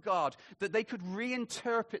close to God that they could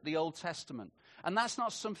reinterpret the Old Testament. And that's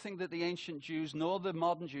not something that the ancient Jews nor the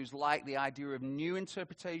modern Jews like, the idea of new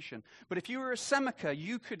interpretation. But if you were a Semicha,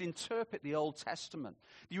 you could interpret the Old Testament.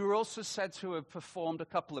 You were also said to have performed a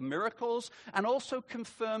couple of miracles and also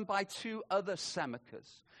confirmed by 2 other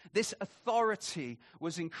Semichas. This authority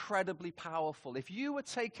was incredibly powerful. If you were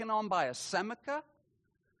taken on by a Semicha,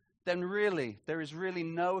 then really, there is really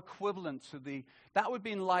no equivalent to that would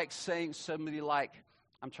be like saying somebody like,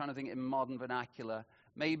 I'm trying to think in modern vernacular,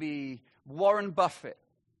 maybe Warren Buffett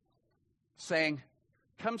saying,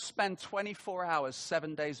 come spend 24 hours,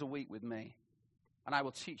 7 days a week with me, and I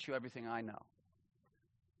will teach you everything I know.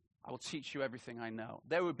 I will teach you everything I know.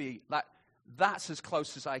 There would be, that's as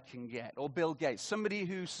close as I can get. Or Bill Gates, somebody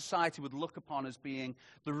who society would look upon as being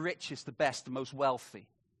the richest, the best, the most wealthy.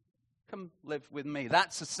 Come live with me.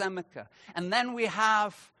 That's a Semicha. And then we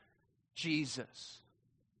have Jesus.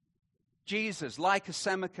 Jesus, like a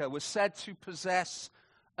Semicha, was said to possess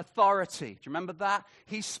authority. Do you remember that?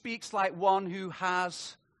 He speaks like one who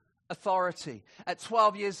has authority. At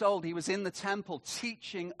 12 years old, he was in the temple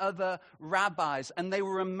teaching other rabbis, and they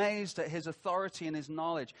were amazed at his authority and his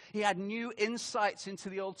knowledge. He had new insights into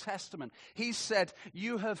the Old Testament. He said,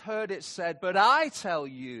 you have heard it said, but I tell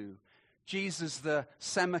you. Jesus the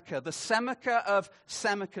Semicha of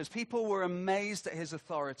Semichas. People were amazed at his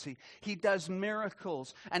authority. He does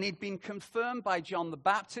miracles, and he'd been confirmed by John the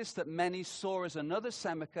Baptist that many saw as another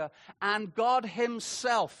Semicha, and God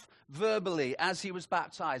himself verbally as he was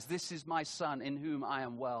baptized. This is my son in whom I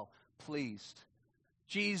am well pleased.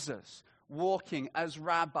 Jesus walking as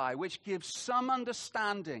rabbi, which gives some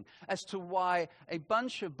understanding as to why a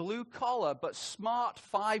bunch of blue-collar but smart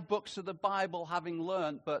 5 books of the Bible having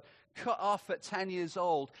learned but cut off at 10 years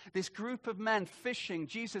old, this group of men fishing,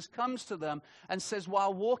 Jesus comes to them and says,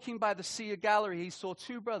 while walking by the Sea of Galilee, he saw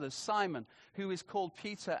 2 brothers, Simon, who is called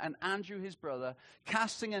Peter, and Andrew his brother,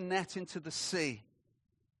 casting a net into the sea.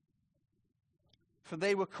 For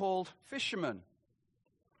they were called fishermen.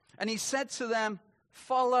 And he said to them,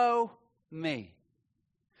 follow me,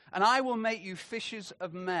 and I will make you fishers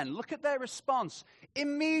of men. Look at their response.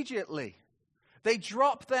 Immediately, they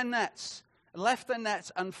dropped their nets, left their nets,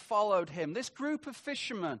 and followed him. This group of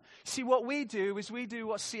fishermen. See, what we do is we do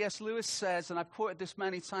what C.S. Lewis says, and I've quoted this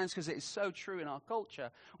many times because it is so true in our culture.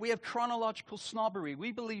 We have chronological snobbery.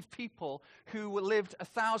 We believe people who lived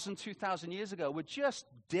 1,000, 2,000 years ago were just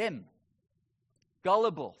dim,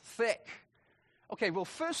 gullible, thick. Okay, well,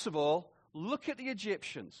 first of all, look at the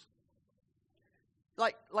Egyptians.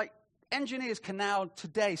 Like engineers can now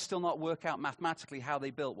today still not work out mathematically how they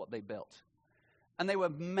built what they built. And they were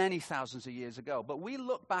many thousands of years ago. But we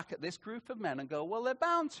look back at this group of men and go, well, they're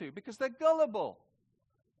bound to because they're gullible.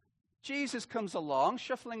 Jesus comes along,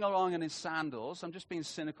 shuffling along in his sandals. I'm just being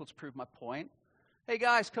cynical to prove my point. Hey,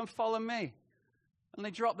 guys, come follow me. And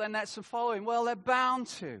they drop their nets and follow him. Well, they're bound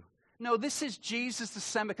to. No, this is Jesus the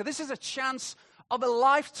Semicha. This is a chance of a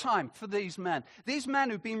lifetime for these men. These men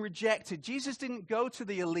who've been rejected. Jesus didn't go to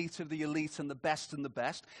the elite of the elite and the best and the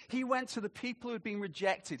best. He went to the people who'd been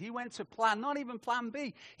rejected. He went to not even plan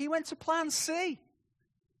B. He went to plan C.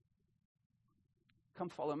 Come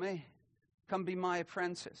follow me. Come be my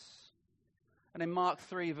apprentice. And in Mark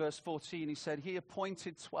 3, verse 14, he said, he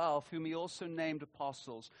appointed 12, whom he also named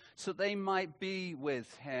apostles, so they might be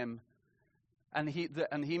with him, and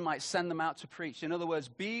he might send them out to preach. In other words,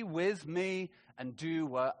 be with me and do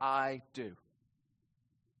what I do.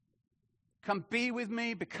 Come be with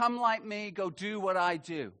me, become like me, go do what I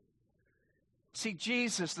do. See,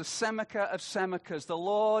 Jesus, the Semicha of Semichas, the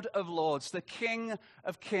Lord of Lords, the King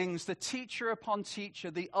of Kings, the teacher upon teacher,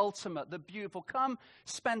 the ultimate, the beautiful. Come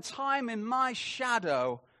spend time in my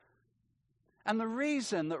shadow. And the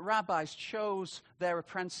reason that rabbis chose their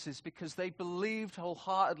apprentices because they believed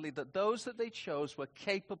wholeheartedly that those that they chose were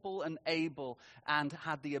capable and able and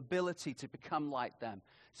had the ability to become like them.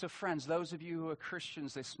 So friends, those of you who are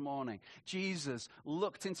Christians this morning, Jesus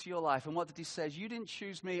looked into your life and what did he say? You didn't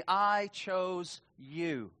choose me, I chose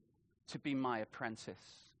you to be my apprentice.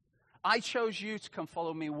 I chose you to come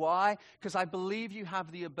follow me. Why? Because I believe you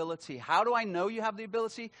have the ability. How do I know you have the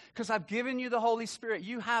ability? Because I've given you the Holy Spirit.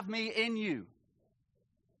 You have me in you.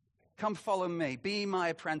 Come follow me. Be my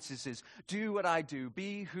apprentices. Do what I do.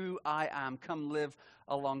 Be who I am. Come live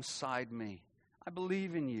alongside me. I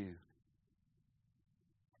believe in you.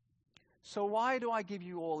 So why do I give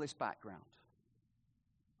you all this background?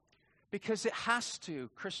 Because it has to.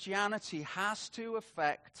 Christianity has to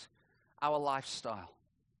affect our lifestyle.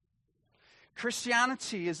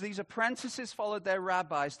 Christianity, as these apprentices followed their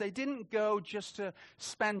rabbis, they didn't go just to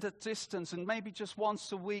spend a distance and maybe just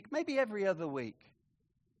once a week, maybe every other week,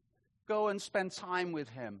 go and spend time with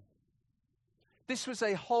him. This was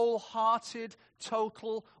a wholehearted,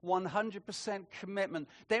 total, 100% commitment.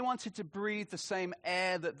 They wanted to breathe the same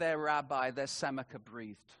air that their rabbi, their Seneca,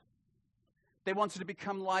 breathed. They wanted to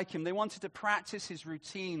become like him. They wanted to practice his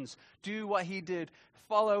routines, do what he did,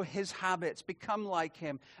 follow his habits, become like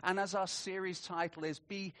him. And as our series title is,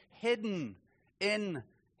 be hidden in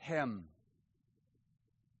him.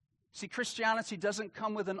 See, Christianity doesn't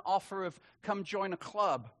come with an offer of come join a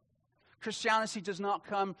club. Christianity does not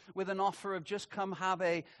come with an offer of just come have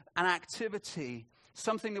an activity,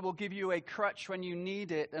 something that will give you a crutch when you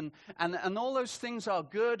need it. And all those things are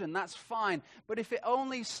good, and that's fine. But if it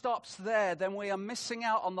only stops there, then we are missing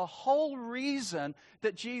out on the whole reason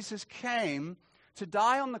that Jesus came to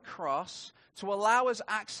die on the cross, to allow us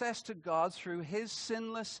access to God through his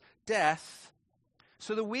sinless death,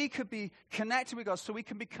 so that we could be connected with God, so we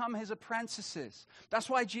can become his apprentices. That's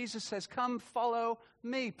why Jesus says, come follow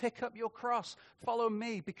me, pick up your cross, follow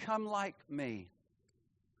me, become like me.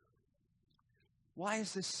 Why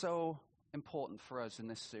is this so important for us in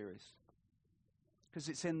this series? Because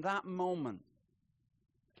it's in that moment,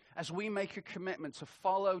 as we make a commitment to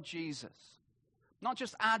follow Jesus, not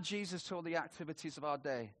just add Jesus to all the activities of our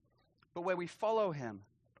day, but where we follow him.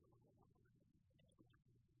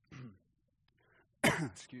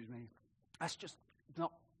 Excuse me.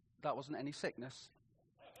 That wasn't any sickness.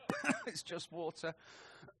 It's just water.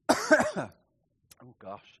 Oh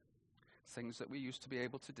gosh. Things that we used to be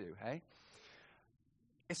able to do, hey?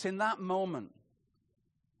 It's in that moment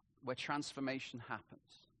where transformation happens.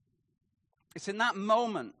 It's in that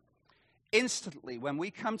moment, instantly, when we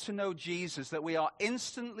come to know Jesus, that we are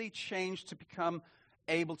instantly changed to become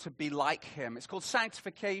able to be like him. It's called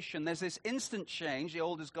sanctification. There's this instant change. The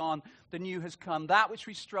old is gone, the new has come. That which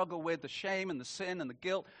we struggle with, the shame and the sin and the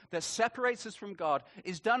guilt that separates us from God,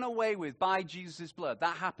 is done away with by Jesus' blood.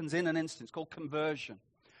 That happens in an instant. It's called conversion.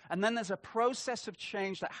 And then there's a process of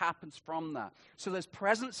change that happens from that. So there's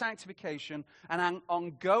present sanctification and an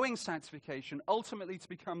ongoing sanctification, ultimately to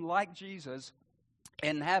become like Jesus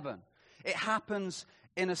in heaven. It happens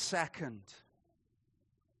in a second.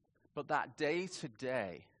 But that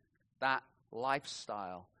day-to-day, that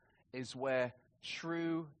lifestyle, is where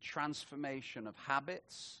true transformation of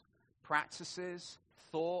habits, practices,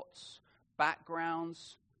 thoughts,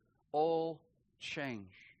 backgrounds, all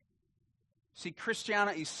change. See,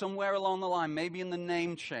 Christianity, somewhere along the line, maybe in the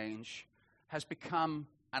name change, has become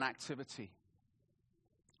an activity,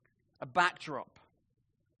 a backdrop.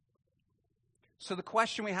 So the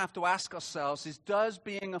question we have to ask ourselves is, does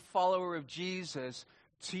being a follower of Jesus,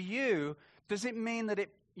 to you, does it mean that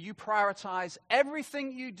you prioritize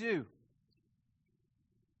everything you do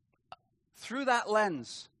through that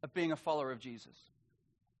lens of being a follower of Jesus?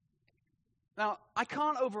 Now, I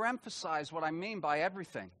can't overemphasize what I mean by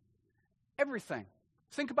everything. Everything.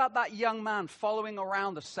 Think about that young man following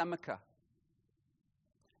around the Seneca.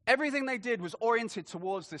 Everything they did was oriented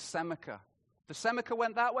towards this Seneca. The Seneca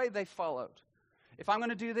went that way, they followed. If I'm going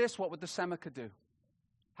to do this, what would the Seneca do?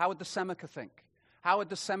 How would the Seneca think? How would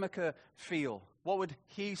the Seneca feel? What would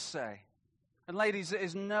he say? And ladies, it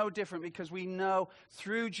is no different, because we know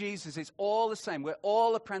through Jesus it's all the same. We're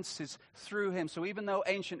all apprentices through him. So even though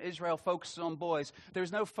ancient Israel focuses on boys, there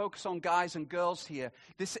is no focus on guys and girls here.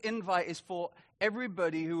 This invite is for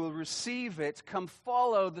everybody who will receive it. Come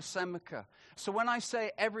follow the Seneca. So when I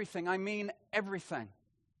say everything, I mean everything.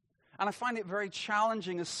 And I find it very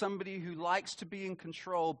challenging as somebody who likes to be in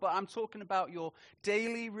control, but I'm talking about your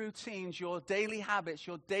daily routines, your daily habits,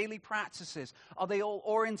 your daily practices. Are they all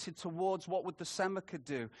oriented towards what would the Seneca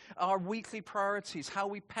do? Our weekly priorities, how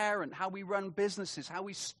we parent, how we run businesses, how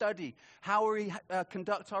we study, how we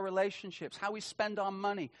conduct our relationships, how we spend our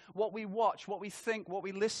money, what we watch, what we think, what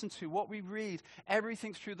we listen to, what we read,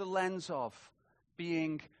 everything through the lens of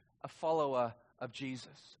being a follower of Jesus,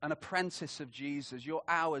 an apprentice of Jesus, your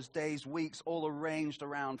hours, days, weeks, all arranged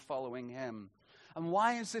around following him. And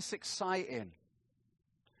why is this exciting?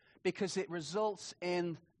 Because it results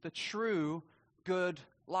in the true good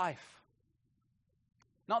life.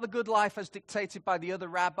 Not the good life as dictated by the other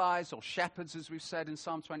rabbis or shepherds, as we've said in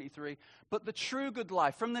Psalm 23, but the true good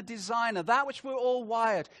life from the designer, that which we're all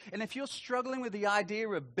wired. And if you're struggling with the idea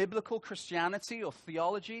of biblical Christianity or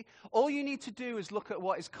theology, all you need to do is look at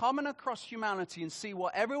what is common across humanity and see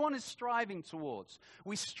what everyone is striving towards.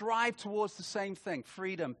 We strive towards the same thing: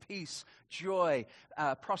 freedom, peace, joy,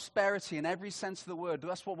 prosperity in every sense of the word.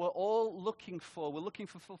 That's what we're all looking for. We're looking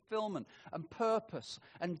for fulfillment and purpose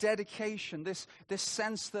and dedication, this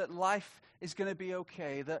sense that life is going to be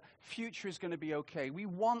okay, that future is going to be okay. We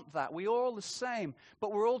want that. We're all the same,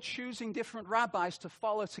 but we're all choosing different rabbis to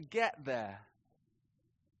follow to get there.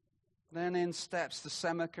 Then in steps the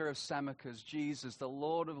Seneca of Senecas, Jesus, the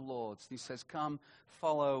Lord of Lords. He says, come,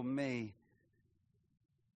 follow me.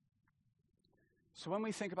 So when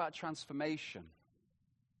we think about transformation,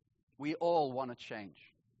 we all want to change.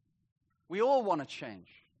 We all want to change.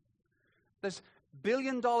 There's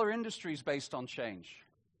billion-dollar industries based on change.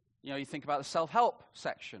 You know, you think about the self-help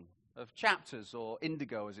section of Chapters, or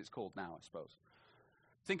Indigo as it's called now, I suppose.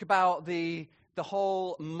 Think about the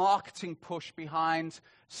whole marketing push behind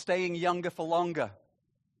staying younger for longer.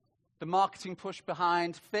 The marketing push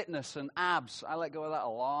behind fitness and abs. I let go of that a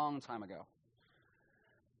long time ago.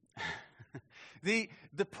 The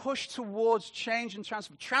push towards change and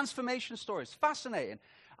transformation stories. Fascinating.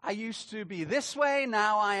 I used to be this way,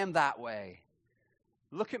 now I am that way.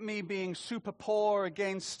 Look at me being super poor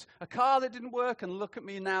against a car that didn't work, and look at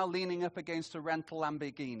me now leaning up against a rental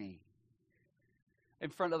Lamborghini in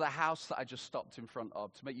front of the house that I just stopped in front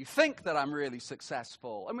of to make you think that I'm really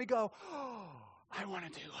successful. And we go, oh, I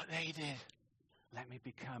want to do what they did. Let me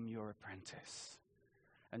become your apprentice.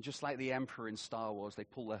 And just like the Emperor in Star Wars, they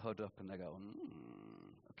pull their hood up and they go,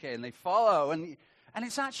 okay, and they follow. And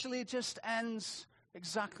it's actually, it just ends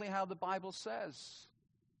exactly how the Bible says.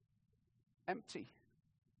 Empty.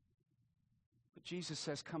 But Jesus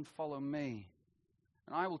says, come follow me,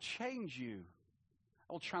 and I will change you.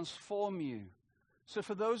 I will transform you. So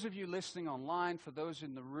for those of you listening online, for those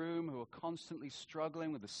in the room who are constantly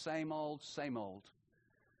struggling with the same old,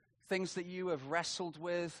 things that you have wrestled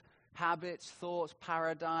with, habits, thoughts,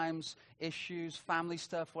 paradigms, issues, family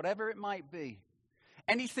stuff, whatever it might be,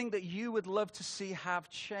 anything that you would love to see have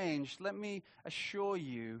changed, let me assure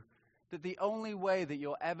you that the only way that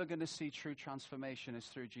you're ever going to see true transformation is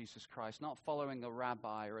through Jesus Christ, not following a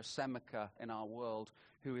rabbi or a Seneca in our world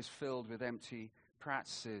who is filled with empty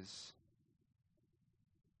practices.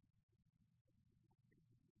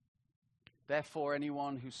 Therefore,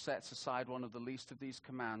 anyone who sets aside one of the least of these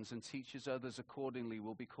commands and teaches others accordingly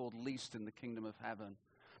will be called least in the kingdom of heaven.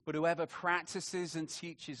 But whoever practices and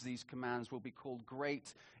teaches these commands will be called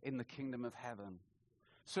great in the kingdom of heaven.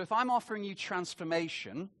 So if I'm offering you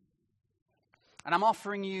transformation, and I'm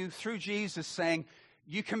offering you through Jesus saying,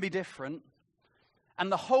 you can be different,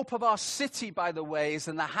 and the hope of our city, by the way, is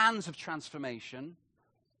in the hands of transformation.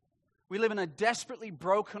 We live in a desperately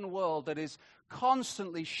broken world that is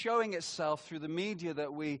constantly showing itself through the media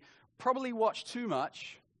that we probably watch too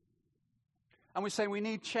much. And we say we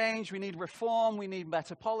need change, we need reform, we need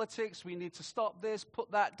better politics, we need to stop this,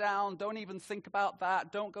 put that down, don't even think about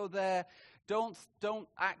that, don't go there, don't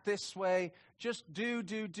act this way, just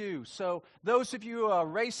do. So those of you who are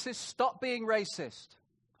racist, stop being racist.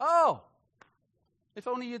 Oh, if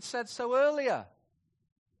only you'd said so earlier.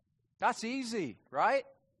 That's easy, right?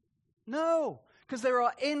 No, because there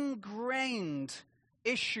are ingrained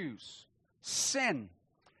issues, sin,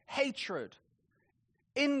 hatred,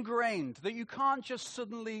 ingrained that you can't just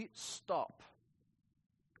suddenly stop.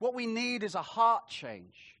 What we need is a heart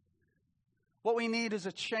change. What we need is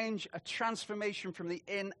a change, a transformation from the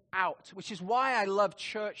in out, which is why I love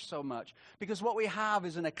church so much, because what we have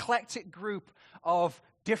is an eclectic group of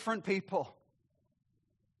different people.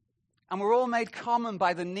 And we're all made common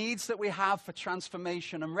by the needs that we have for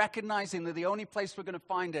transformation, and recognizing that the only place we're going to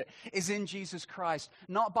find it is in Jesus Christ,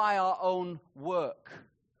 not by our own work,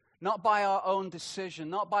 not by our own decision,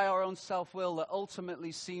 not by our own self-will that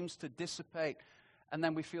ultimately seems to dissipate. And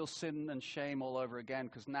then we feel sin and shame all over again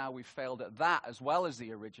because now we've failed at that as well as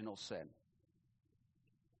the original sin.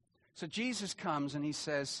 So Jesus comes and he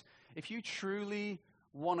says, if you truly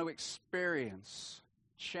want to experience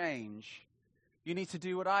change, you need to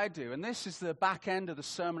do what I do. And this is the back end of the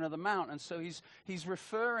Sermon on the Mount. And so he's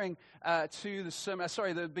referring to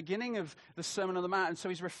the beginning of the Sermon on the Mount. And so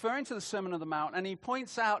he's referring to the Sermon on the Mount, and he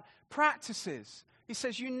points out practices. He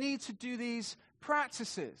says, you need to do these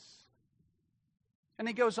practices. And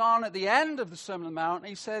he goes on at the end of the Sermon on the Mount, and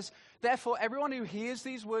he says, therefore, everyone who hears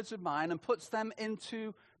these words of mine and puts them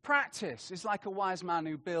into practice is like a wise man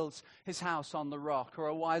who builds his house on the rock, or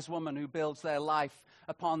a wise woman who builds their life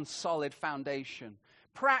upon solid foundation.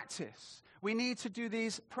 Practice. We need to do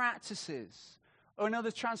these practices. Or in other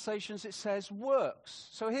translations, it says works.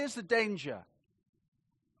 So here's the danger.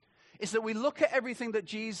 Is that we look at everything that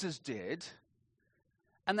Jesus did,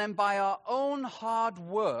 and then by our own hard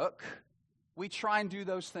work, we try and do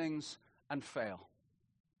those things and fail.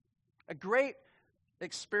 A great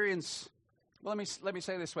experience Well, let me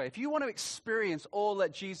say it this way. If you want to experience all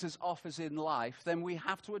that Jesus offers in life, then we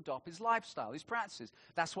have to adopt his lifestyle, his practices.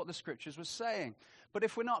 That's what the scriptures were saying. But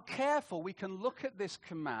if we're not careful, we can look at this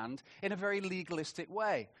command in a very legalistic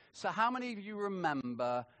way. So how many of you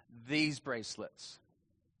remember these bracelets?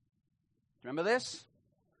 Remember this?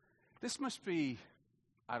 This must be,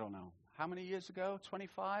 I don't know, how many years ago?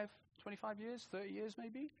 25 years? 30 years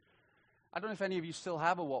maybe? I don't know if any of you still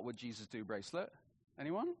have a What Would Jesus Do bracelet.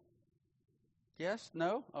 Anyone? Yes?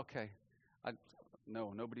 No? Okay.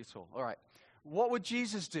 No, nobody at all. All right. What would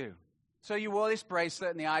Jesus do? So you wore this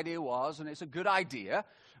bracelet, and the idea was, and it's a good idea,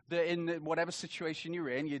 that in whatever situation you're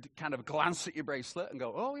in, you'd kind of glance at your bracelet and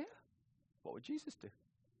go, oh, yeah, what would Jesus do?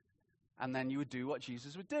 And then you would do what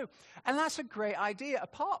Jesus would do. And that's a great idea,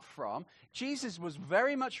 apart from Jesus was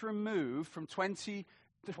very much removed from 2020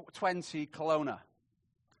 Kelowna.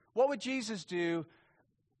 What would Jesus do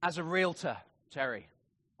as a realtor, Terry?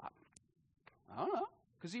 I don't know,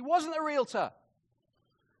 because he wasn't a realtor.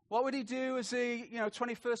 What would he do as a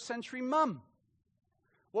 21st century mum?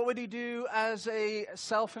 What would he do as a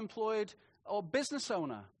self-employed or business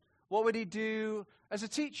owner? What would he do as a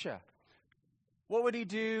teacher? What would he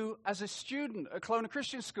do as a student at Kelowna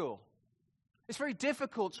Christian School? It's very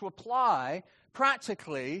difficult to apply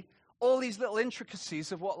practically all these little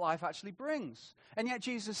intricacies of what life actually brings. And yet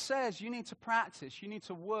Jesus says, you need to practice, you need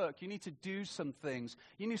to work, you need to do some things,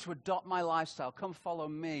 you need to adopt my lifestyle, come follow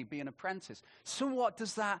me, be an apprentice. So what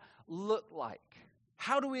does that look like?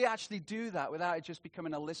 How do we actually do that without it just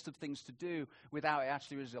becoming a list of things to do, without it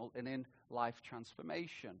actually resulting in life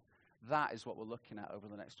transformation? That is what we're looking at over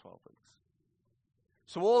the next 12 weeks.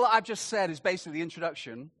 So all that I've just said is basically the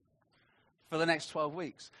introduction for the next 12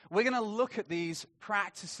 weeks. We're going to look at these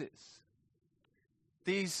practices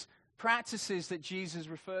that Jesus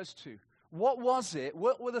refers to. What was it?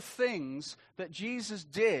 What were the things that Jesus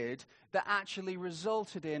did that actually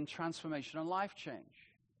resulted in transformation and life change?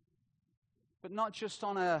 But not just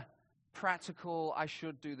on a practical, I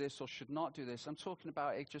should do this or should not do this. I'm talking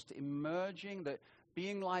about it just emerging, that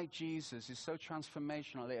being like Jesus is so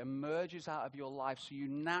transformational. It emerges out of your life, so you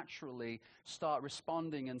naturally start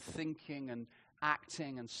responding and thinking and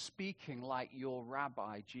acting and speaking like your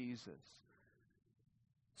rabbi, Jesus.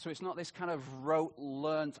 So it's not this kind of rote,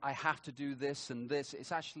 learned, I have to do this and this.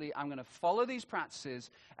 It's actually, I'm going to follow these practices,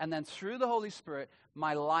 and then through the Holy Spirit,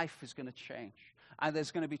 my life is going to change. And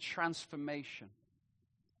there's going to be transformation.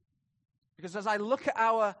 Because as I look at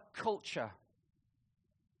our culture,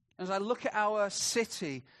 as I look at our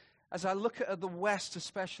city, as I look at the West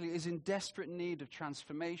especially, is in desperate need of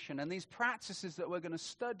transformation. And these practices that we're going to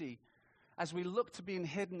study as we look to being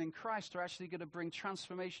hidden in Christ are actually going to bring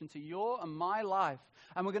transformation to your and my life.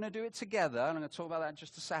 And we're going to do it together, and I'm going to talk about that in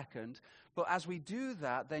just a second. But as we do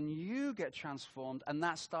that, then you get transformed, and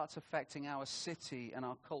that starts affecting our city and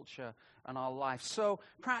our culture and our life. So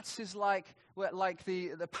practices like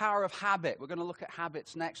the power of habit. We're going to look at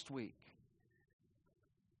habits next week.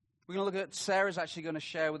 We're going to look at, Sarah's actually going to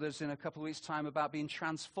share with us in a couple of weeks' time about being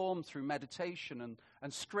transformed through meditation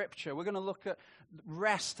and scripture. We're going to look at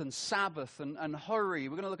rest and Sabbath and hurry.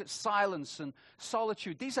 We're going to look at silence and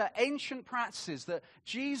solitude. These are ancient practices that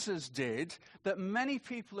Jesus did that many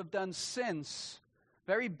people have done since,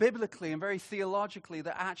 very biblically and very theologically,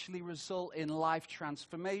 that actually result in life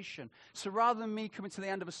transformation. So rather than me coming to the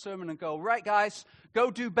end of a sermon and go, right guys,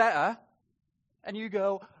 go do better, and you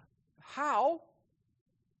go, how?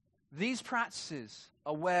 These practices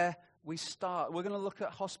are where we start. We're going to look at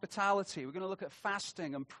hospitality. We're going to look at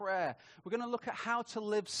fasting and prayer. We're going to look at how to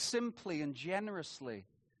live simply and generously.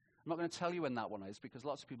 I'm not going to tell you when that one is, because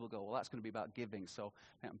lots of people go, well, that's going to be about giving, so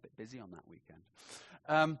I'm a bit busy on that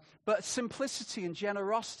weekend. But simplicity and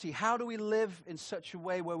generosity, how do we live in such a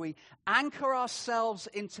way where we anchor ourselves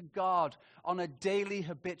into God on a daily,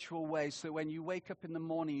 habitual way, so that when you wake up in the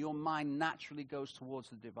morning, your mind naturally goes towards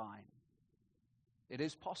the divine? It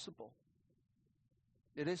is possible.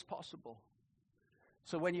 It is possible.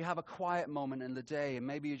 So when you have a quiet moment in the day, and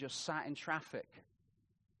maybe you just sat in traffic,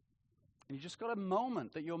 and you just got a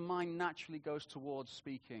moment that your mind naturally goes towards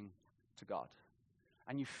speaking to God,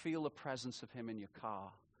 and you feel the presence of Him in your car,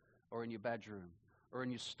 or in your bedroom, or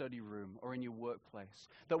in your study room, or in your workplace,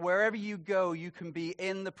 that wherever you go, you can be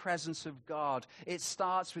in the presence of God. It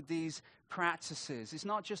starts with these practices. It's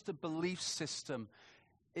not just a belief system.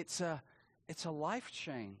 It's a life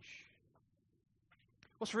change.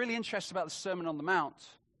 What's really interesting about the Sermon on the Mount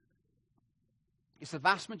is the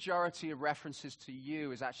vast majority of references to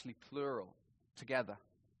you is actually plural, together.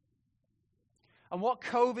 And what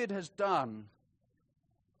COVID has done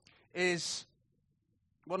is,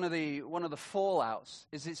 one of the fallouts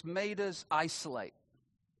is it's made us isolate.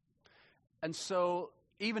 And so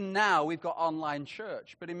even now we've got online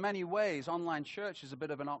church, but in many ways online church is a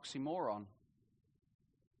bit of an oxymoron.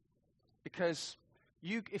 Because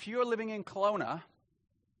if you're living in Kelowna,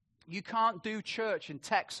 you can't do church in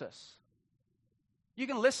Texas. You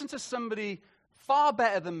can listen to somebody far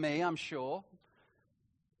better than me, I'm sure,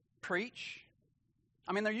 preach.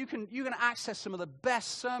 I mean, you can access some of the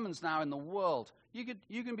best sermons now in the world. You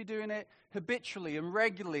can be doing it habitually and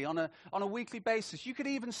regularly on a weekly basis. You could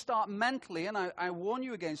even start mentally, and I warn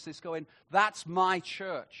you against this, going, that's my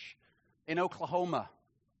church in Oklahoma,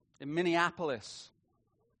 in Minneapolis,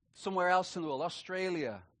 somewhere else in the world,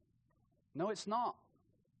 Australia. No, it's not.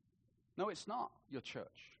 No, it's not your church.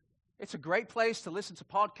 It's a great place to listen to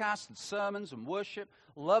podcasts and sermons and worship.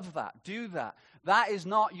 Love that. Do that. That is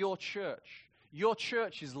not your church. Your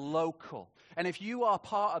church is local. And if you are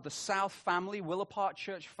part of the South family, Willow Park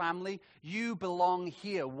Church family, you belong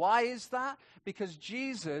here. Why is that? Because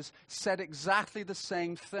Jesus said exactly the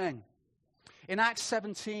same thing. In Acts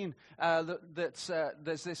 17,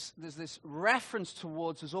 there's this reference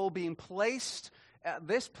towards us all being placed at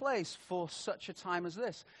this place for such a time as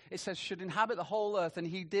this. It says, should inhabit the whole earth, and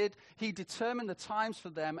he determined the times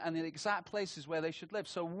for them and the exact places where they should live.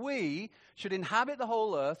 So we should inhabit the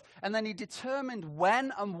whole earth, and then he determined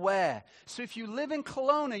when and where. So if you live in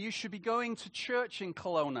Kelowna, you should be going to church in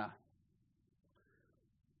Kelowna.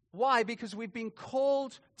 Why? Because we've been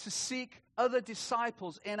called to seek other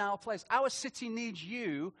disciples in our place. Our city needs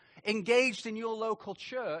you engaged in your local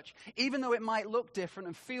church, even though it might look different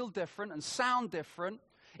and feel different and sound different.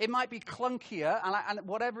 It might be clunkier and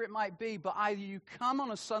whatever it might be, but either you come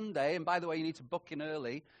on a Sunday, and by the way, you need to book in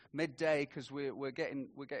early, midday, because we're getting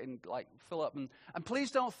like fill up. And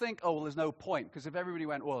please don't think, oh, well, there's no point, because if everybody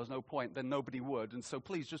went, well, there's no point, then nobody would. And so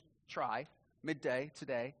please just try midday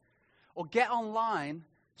today. Or get online.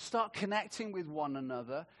 Start connecting with one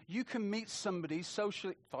another. You can meet somebody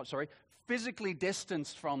physically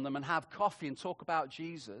distanced from them and have coffee and talk about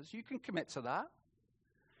Jesus. You can commit to that.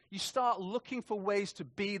 You start looking for ways to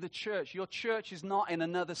be the church. Your church is not in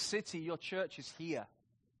another city. Your church is here.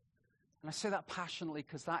 And I say that passionately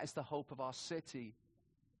because that is the hope of our city.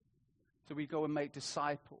 So we go and make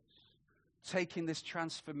disciples, taking this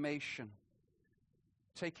transformation,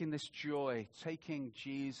 taking this joy, taking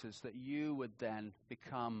Jesus, that you would then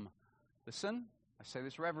become, listen, I say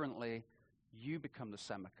this reverently, you become the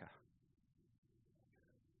Seneca,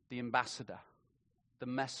 the ambassador, the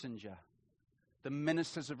messenger, the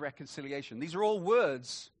ministers of reconciliation. These are all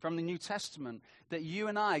words from the New Testament that you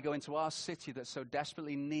and I go into our city that so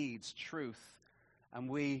desperately needs truth, and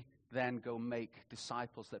we then go make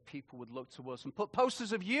disciples, that people would look to us and put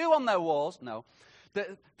posters of you on their walls. No, that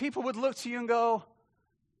people would look to you and go,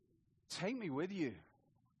 take me with you.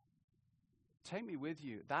 Take me with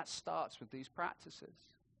you. That starts with these practices.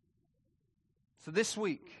 So this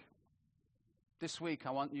week,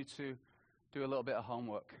 I want you to do a little bit of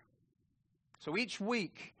homework. So each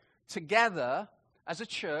week, together, as a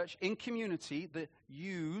church, in community,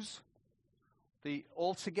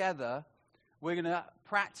 all together, we're going to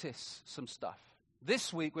practice some stuff.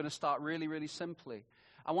 This week, we're going to start really, really simply.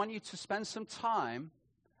 I want you to spend some time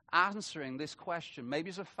answering this question, maybe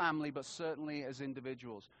as a family, but certainly as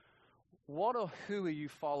individuals. What or who are you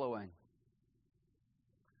following?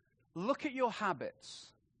 Look at your habits.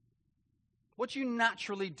 What do you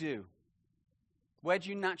naturally do? Where do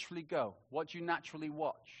you naturally go? What do you naturally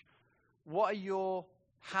watch? What are your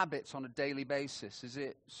habits on a daily basis? Is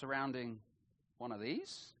it surrounding one of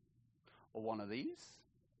these? Or one of these?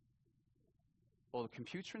 Or the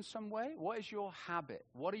computer in some way? What is your habit?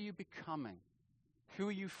 What are you becoming? Who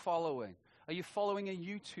are you following? Are you following a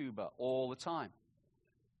YouTuber all the time?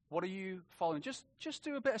 What are you following? Just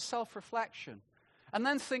do a bit of self-reflection. And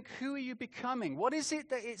then think, who are you becoming? What is it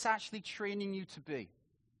that it's actually training you to be?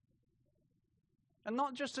 And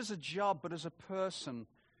not just as a job, but as a person,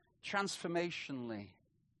 transformationally.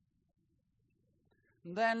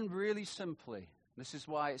 And then, really simply, this is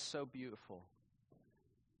why it's so beautiful.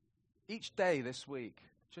 Each day this week,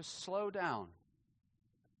 just slow down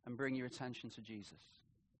and bring your attention to Jesus.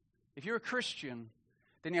 If you're a Christian,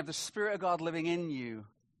 then you have the Spirit of God living in you.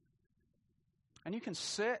 And you can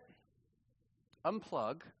sit,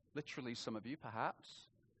 unplug, literally some of you perhaps,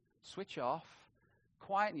 switch off,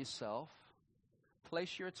 quieten yourself,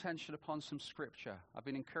 place your attention upon some scripture. I've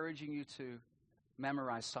been encouraging you to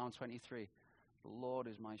memorize Psalm 23. The Lord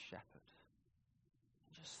is my shepherd.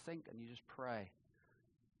 Just think and you just pray.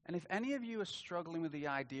 And if any of you are struggling with the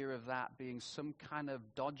idea of that being some kind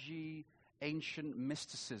of dodgy, ancient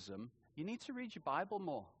mysticism, you need to read your Bible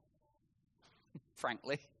more,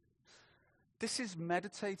 frankly. This is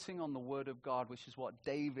meditating on the Word of God, which is what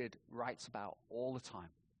David writes about all the time.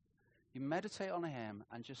 You meditate on him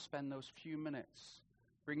and just spend those few minutes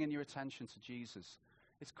bringing your attention to Jesus.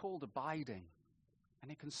 It's called abiding.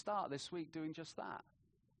 And you can start this week doing just that.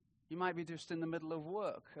 You might be just in the middle of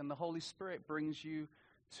work and the Holy Spirit brings you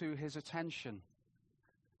to his attention.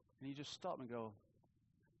 And you just stop and go,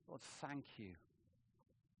 Lord, thank you.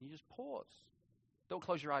 And you just pause. Don't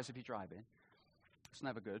close your eyes if you're driving. It's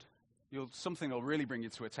never good. Something will really bring you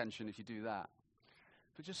to attention if you do that.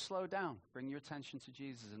 But just slow down. Bring your attention to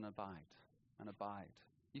Jesus and abide. And abide.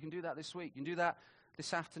 You can do that this week. You can do that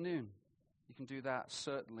this afternoon. You can do that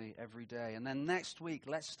certainly every day. And then next week,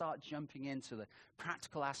 let's start jumping into the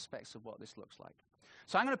practical aspects of what this looks like.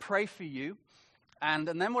 So I'm going to pray for you. And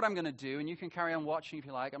then what I'm going to do, and you can carry on watching if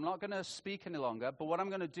you like, I'm not going to speak any longer, but what I'm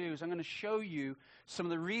going to do is I'm going to show you some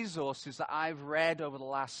of the resources that I've read over the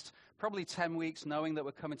last probably 10 weeks, knowing that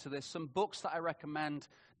we're coming to this, some books that I recommend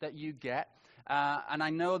that you get. And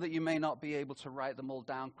I know that you may not be able to write them all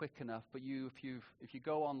down quick enough, but if you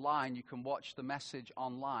go online, you can watch the message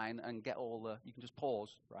online and get you can just pause,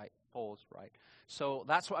 right? So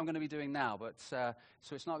that's what I'm going to be doing now. But so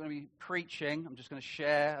it's not going to be preaching. I'm just going to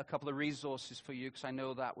share a couple of resources for you because I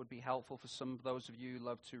know that would be helpful for some of those of you who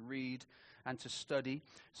love to read and to study.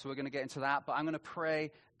 So we're going to get into that. But I'm going to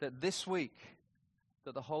pray that this week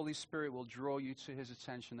that the Holy Spirit will draw you to his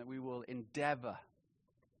attention, that we will endeavor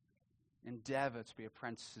to be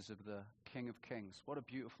apprentices of the King of Kings. What a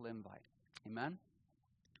beautiful invite. Amen?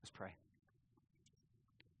 Let's pray.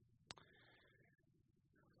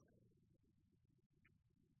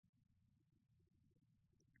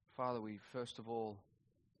 Father, we first of all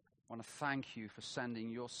want to thank you for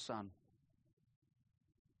sending your Son.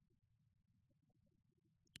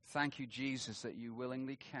 Thank you, Jesus, that you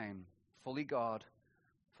willingly came, fully God,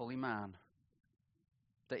 fully man.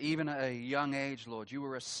 That even at a young age, Lord, you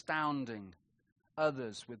were astounding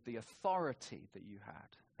others with the authority that you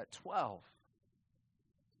had at 12.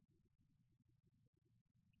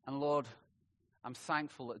 And Lord, I'm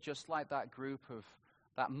thankful that just like that group of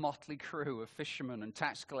that motley crew of fishermen and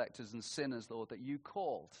tax collectors and sinners, Lord, that you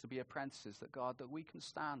called to be apprentices, that God, that we can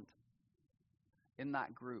stand in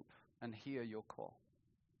that group and hear your call.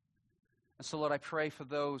 And so, Lord, I pray for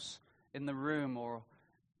those in the room or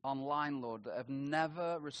online, Lord, that have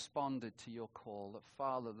never responded to your call, that,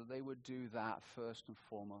 Father, that they would do that first and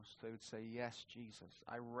foremost. They would say, yes, Jesus,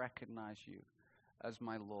 I recognize you as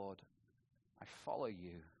my Lord. I follow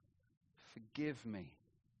you. Forgive me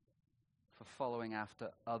for following after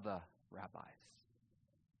other rabbis.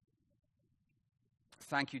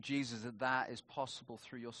 Thank you, Jesus, that is possible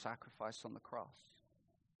through your sacrifice on the cross.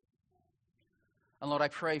 And Lord, I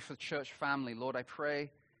pray for the church family. Lord, I pray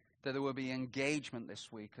that there will be engagement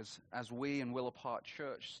this week as we in Willow Park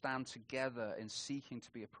Church stand together in seeking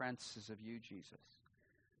to be apprentices of you, Jesus.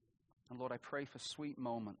 And Lord, I pray for sweet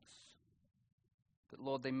moments. That,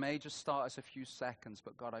 Lord, they may just start as a few seconds,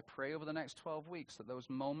 but God, I pray over the next 12 weeks that those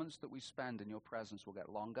moments that we spend in your presence will get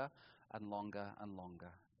longer and longer and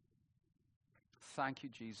longer. Thank you,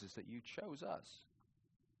 Jesus, that you chose us.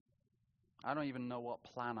 I don't even know what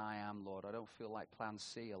plan I am, Lord. I don't feel like plan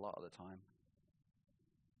C a lot of the time.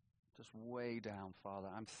 Just way down, Father.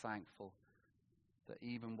 I'm thankful that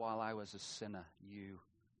even while I was a sinner, you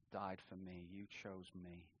died for me. You chose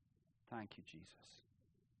me. Thank you, Jesus.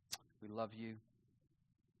 We love you.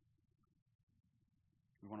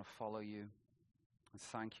 We want to follow you. And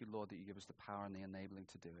thank you, Lord, that you give us the power and the enabling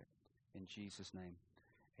to do it. In Jesus' name,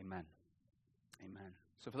 amen. Amen.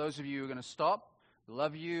 So for those of you who are going to stop, we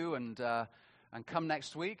love you, and come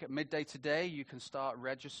next week at midday today. You can start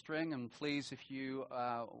registering, and please, if you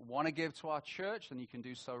want to give to our church, then you can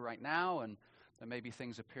do so right now, and there may be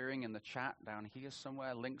things appearing in the chat down here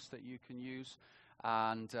somewhere, links that you can use,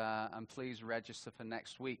 and please register for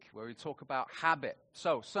next week where we talk about habit.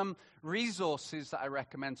 So some resources that I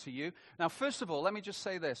recommend to you. Now, first of all, let me just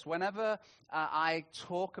say this. Whenever I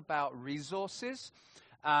talk about resources,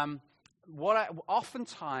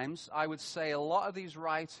 oftentimes I would say a lot of these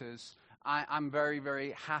writers I'm very,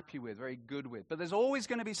 very happy with, very good with. But there's always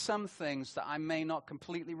going to be some things that I may not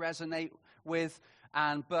completely resonate with.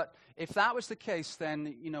 But if that was the case,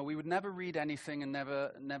 then, we would never read anything and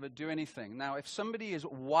never do anything. Now, if somebody is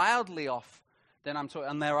wildly off, then I'm talking,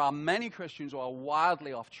 and there are many Christians who are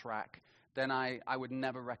wildly off track, then I would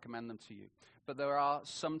never recommend them to you. But there are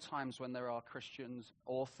some times when there are Christians,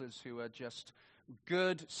 authors who are just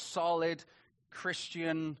good, solid,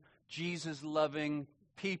 Christian, Jesus-loving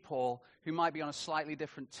people who might be on a slightly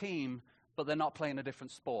different team, but they're not playing a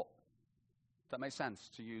different sport. That makes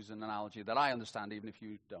sense, to use an analogy that I understand, even if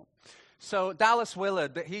you don't. So Dallas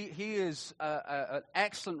Willard, he is an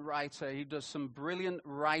excellent writer. He does some brilliant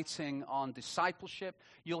writing on discipleship.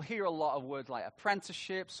 You'll hear a lot of words like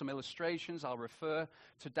apprenticeship, some illustrations. I'll refer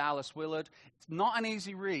to Dallas Willard. It's not an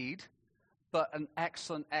easy read, but an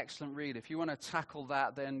excellent, excellent read. If you want to tackle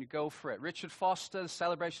that, then go for it. Richard Foster, The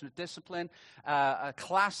Celebration of Discipline, a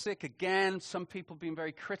classic. Again, some people have been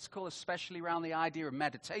very critical, especially around the idea of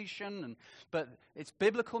meditation. But it's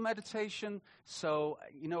biblical meditation. So,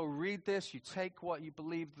 read this. You take what you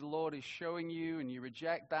believe the Lord is showing you, and you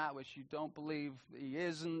reject that which you don't believe He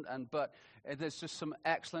isn't. But there's just some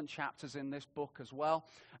excellent chapters in this book as well.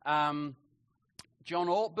 John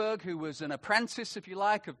Ortberg, who was an apprentice, if you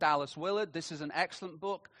like, of Dallas Willard. This is an excellent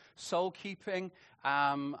book, Soul Keeping.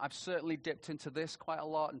 I've certainly dipped into this quite a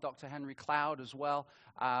lot, and Dr. Henry Cloud as well.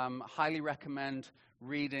 Highly recommend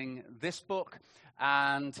reading this book.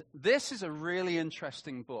 And this is a really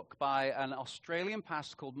interesting book by an Australian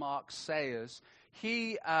pastor called Mark Sayers.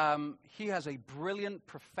 He has a brilliant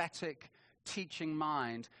prophetic teaching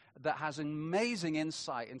mind that has amazing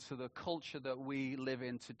insight into the culture that we live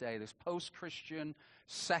in today, this post-Christian,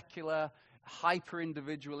 secular,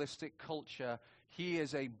 hyper-individualistic culture. He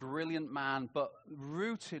is a brilliant man, but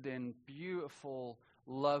rooted in beautiful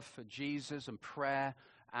love for Jesus and prayer,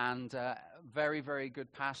 and very, very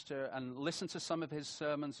good pastor, and listen to some of his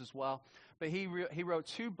sermons as well. But he wrote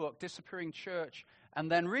 2 books, Disappearing Church and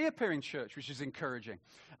then Reappearing Church, which is encouraging.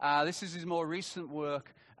 This is his more recent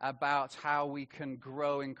work about how we can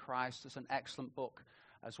grow in Christ. It's an excellent book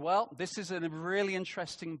as well. This is a really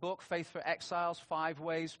interesting book, Faith for Exiles, 5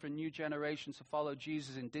 Ways for a New Generation to Follow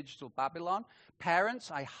Jesus in Digital Babylon. Parents,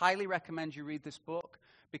 I highly recommend you read this book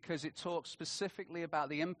because it talks specifically about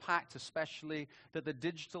the impact, especially that the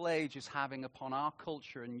digital age is having upon our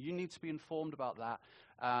culture, and you need to be informed about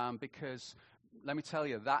that because let me tell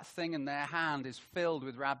you, that thing in their hand is filled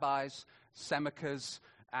with rabbis, semicas,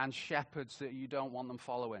 and shepherds that you don't want them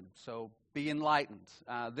following. So be enlightened.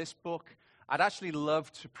 This book, I'd actually love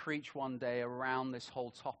to preach one day around this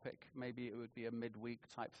whole topic. Maybe it would be a midweek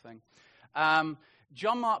type thing.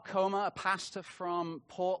 John Mark Comer, a pastor from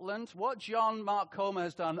Portland. What John Mark Comer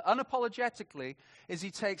has done unapologetically is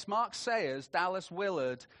he takes Mark Sayers, Dallas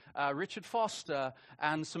Willard, Richard Foster,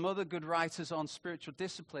 and some other good writers on spiritual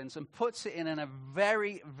disciplines and puts it in a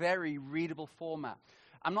very, very readable format.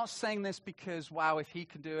 I'm not saying this because, wow, if he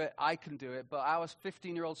can do it, I can do it. But our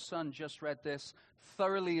 15-year-old son just read this,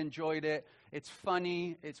 thoroughly enjoyed it. It's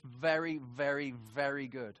funny. It's very, very, very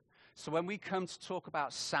good. So when we come to talk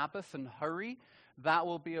about Sabbath and hurry, that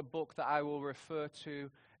will be a book that I will refer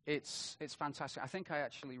to. It's fantastic. I think I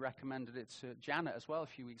actually recommended it to Janet as well a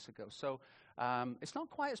few weeks ago. So it's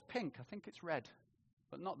not quite as pink. I think it's red.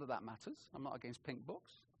 But not that that matters. I'm not against pink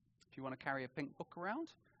books. If you want to carry a pink book around,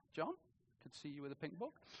 John, could see you with a pink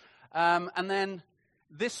book. And then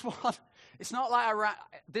this one, it's not like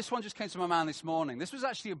this one just came to my mind this morning. This was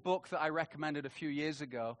actually a book that I recommended a few years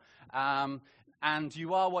ago. And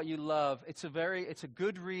You Are What You Love. It's a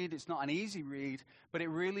good read. It's not an easy read, but it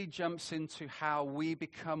really jumps into how we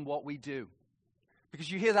become what we do. Because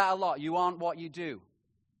you hear that a lot. You aren't what you do.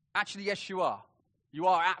 Actually, yes, you are. You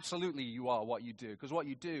are what you do. Because what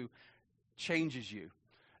you do changes you.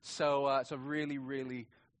 So it's a really, really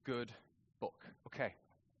good book. Okay,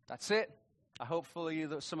 that's it. Hopefully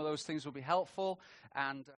some of those things will be helpful.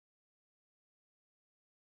 And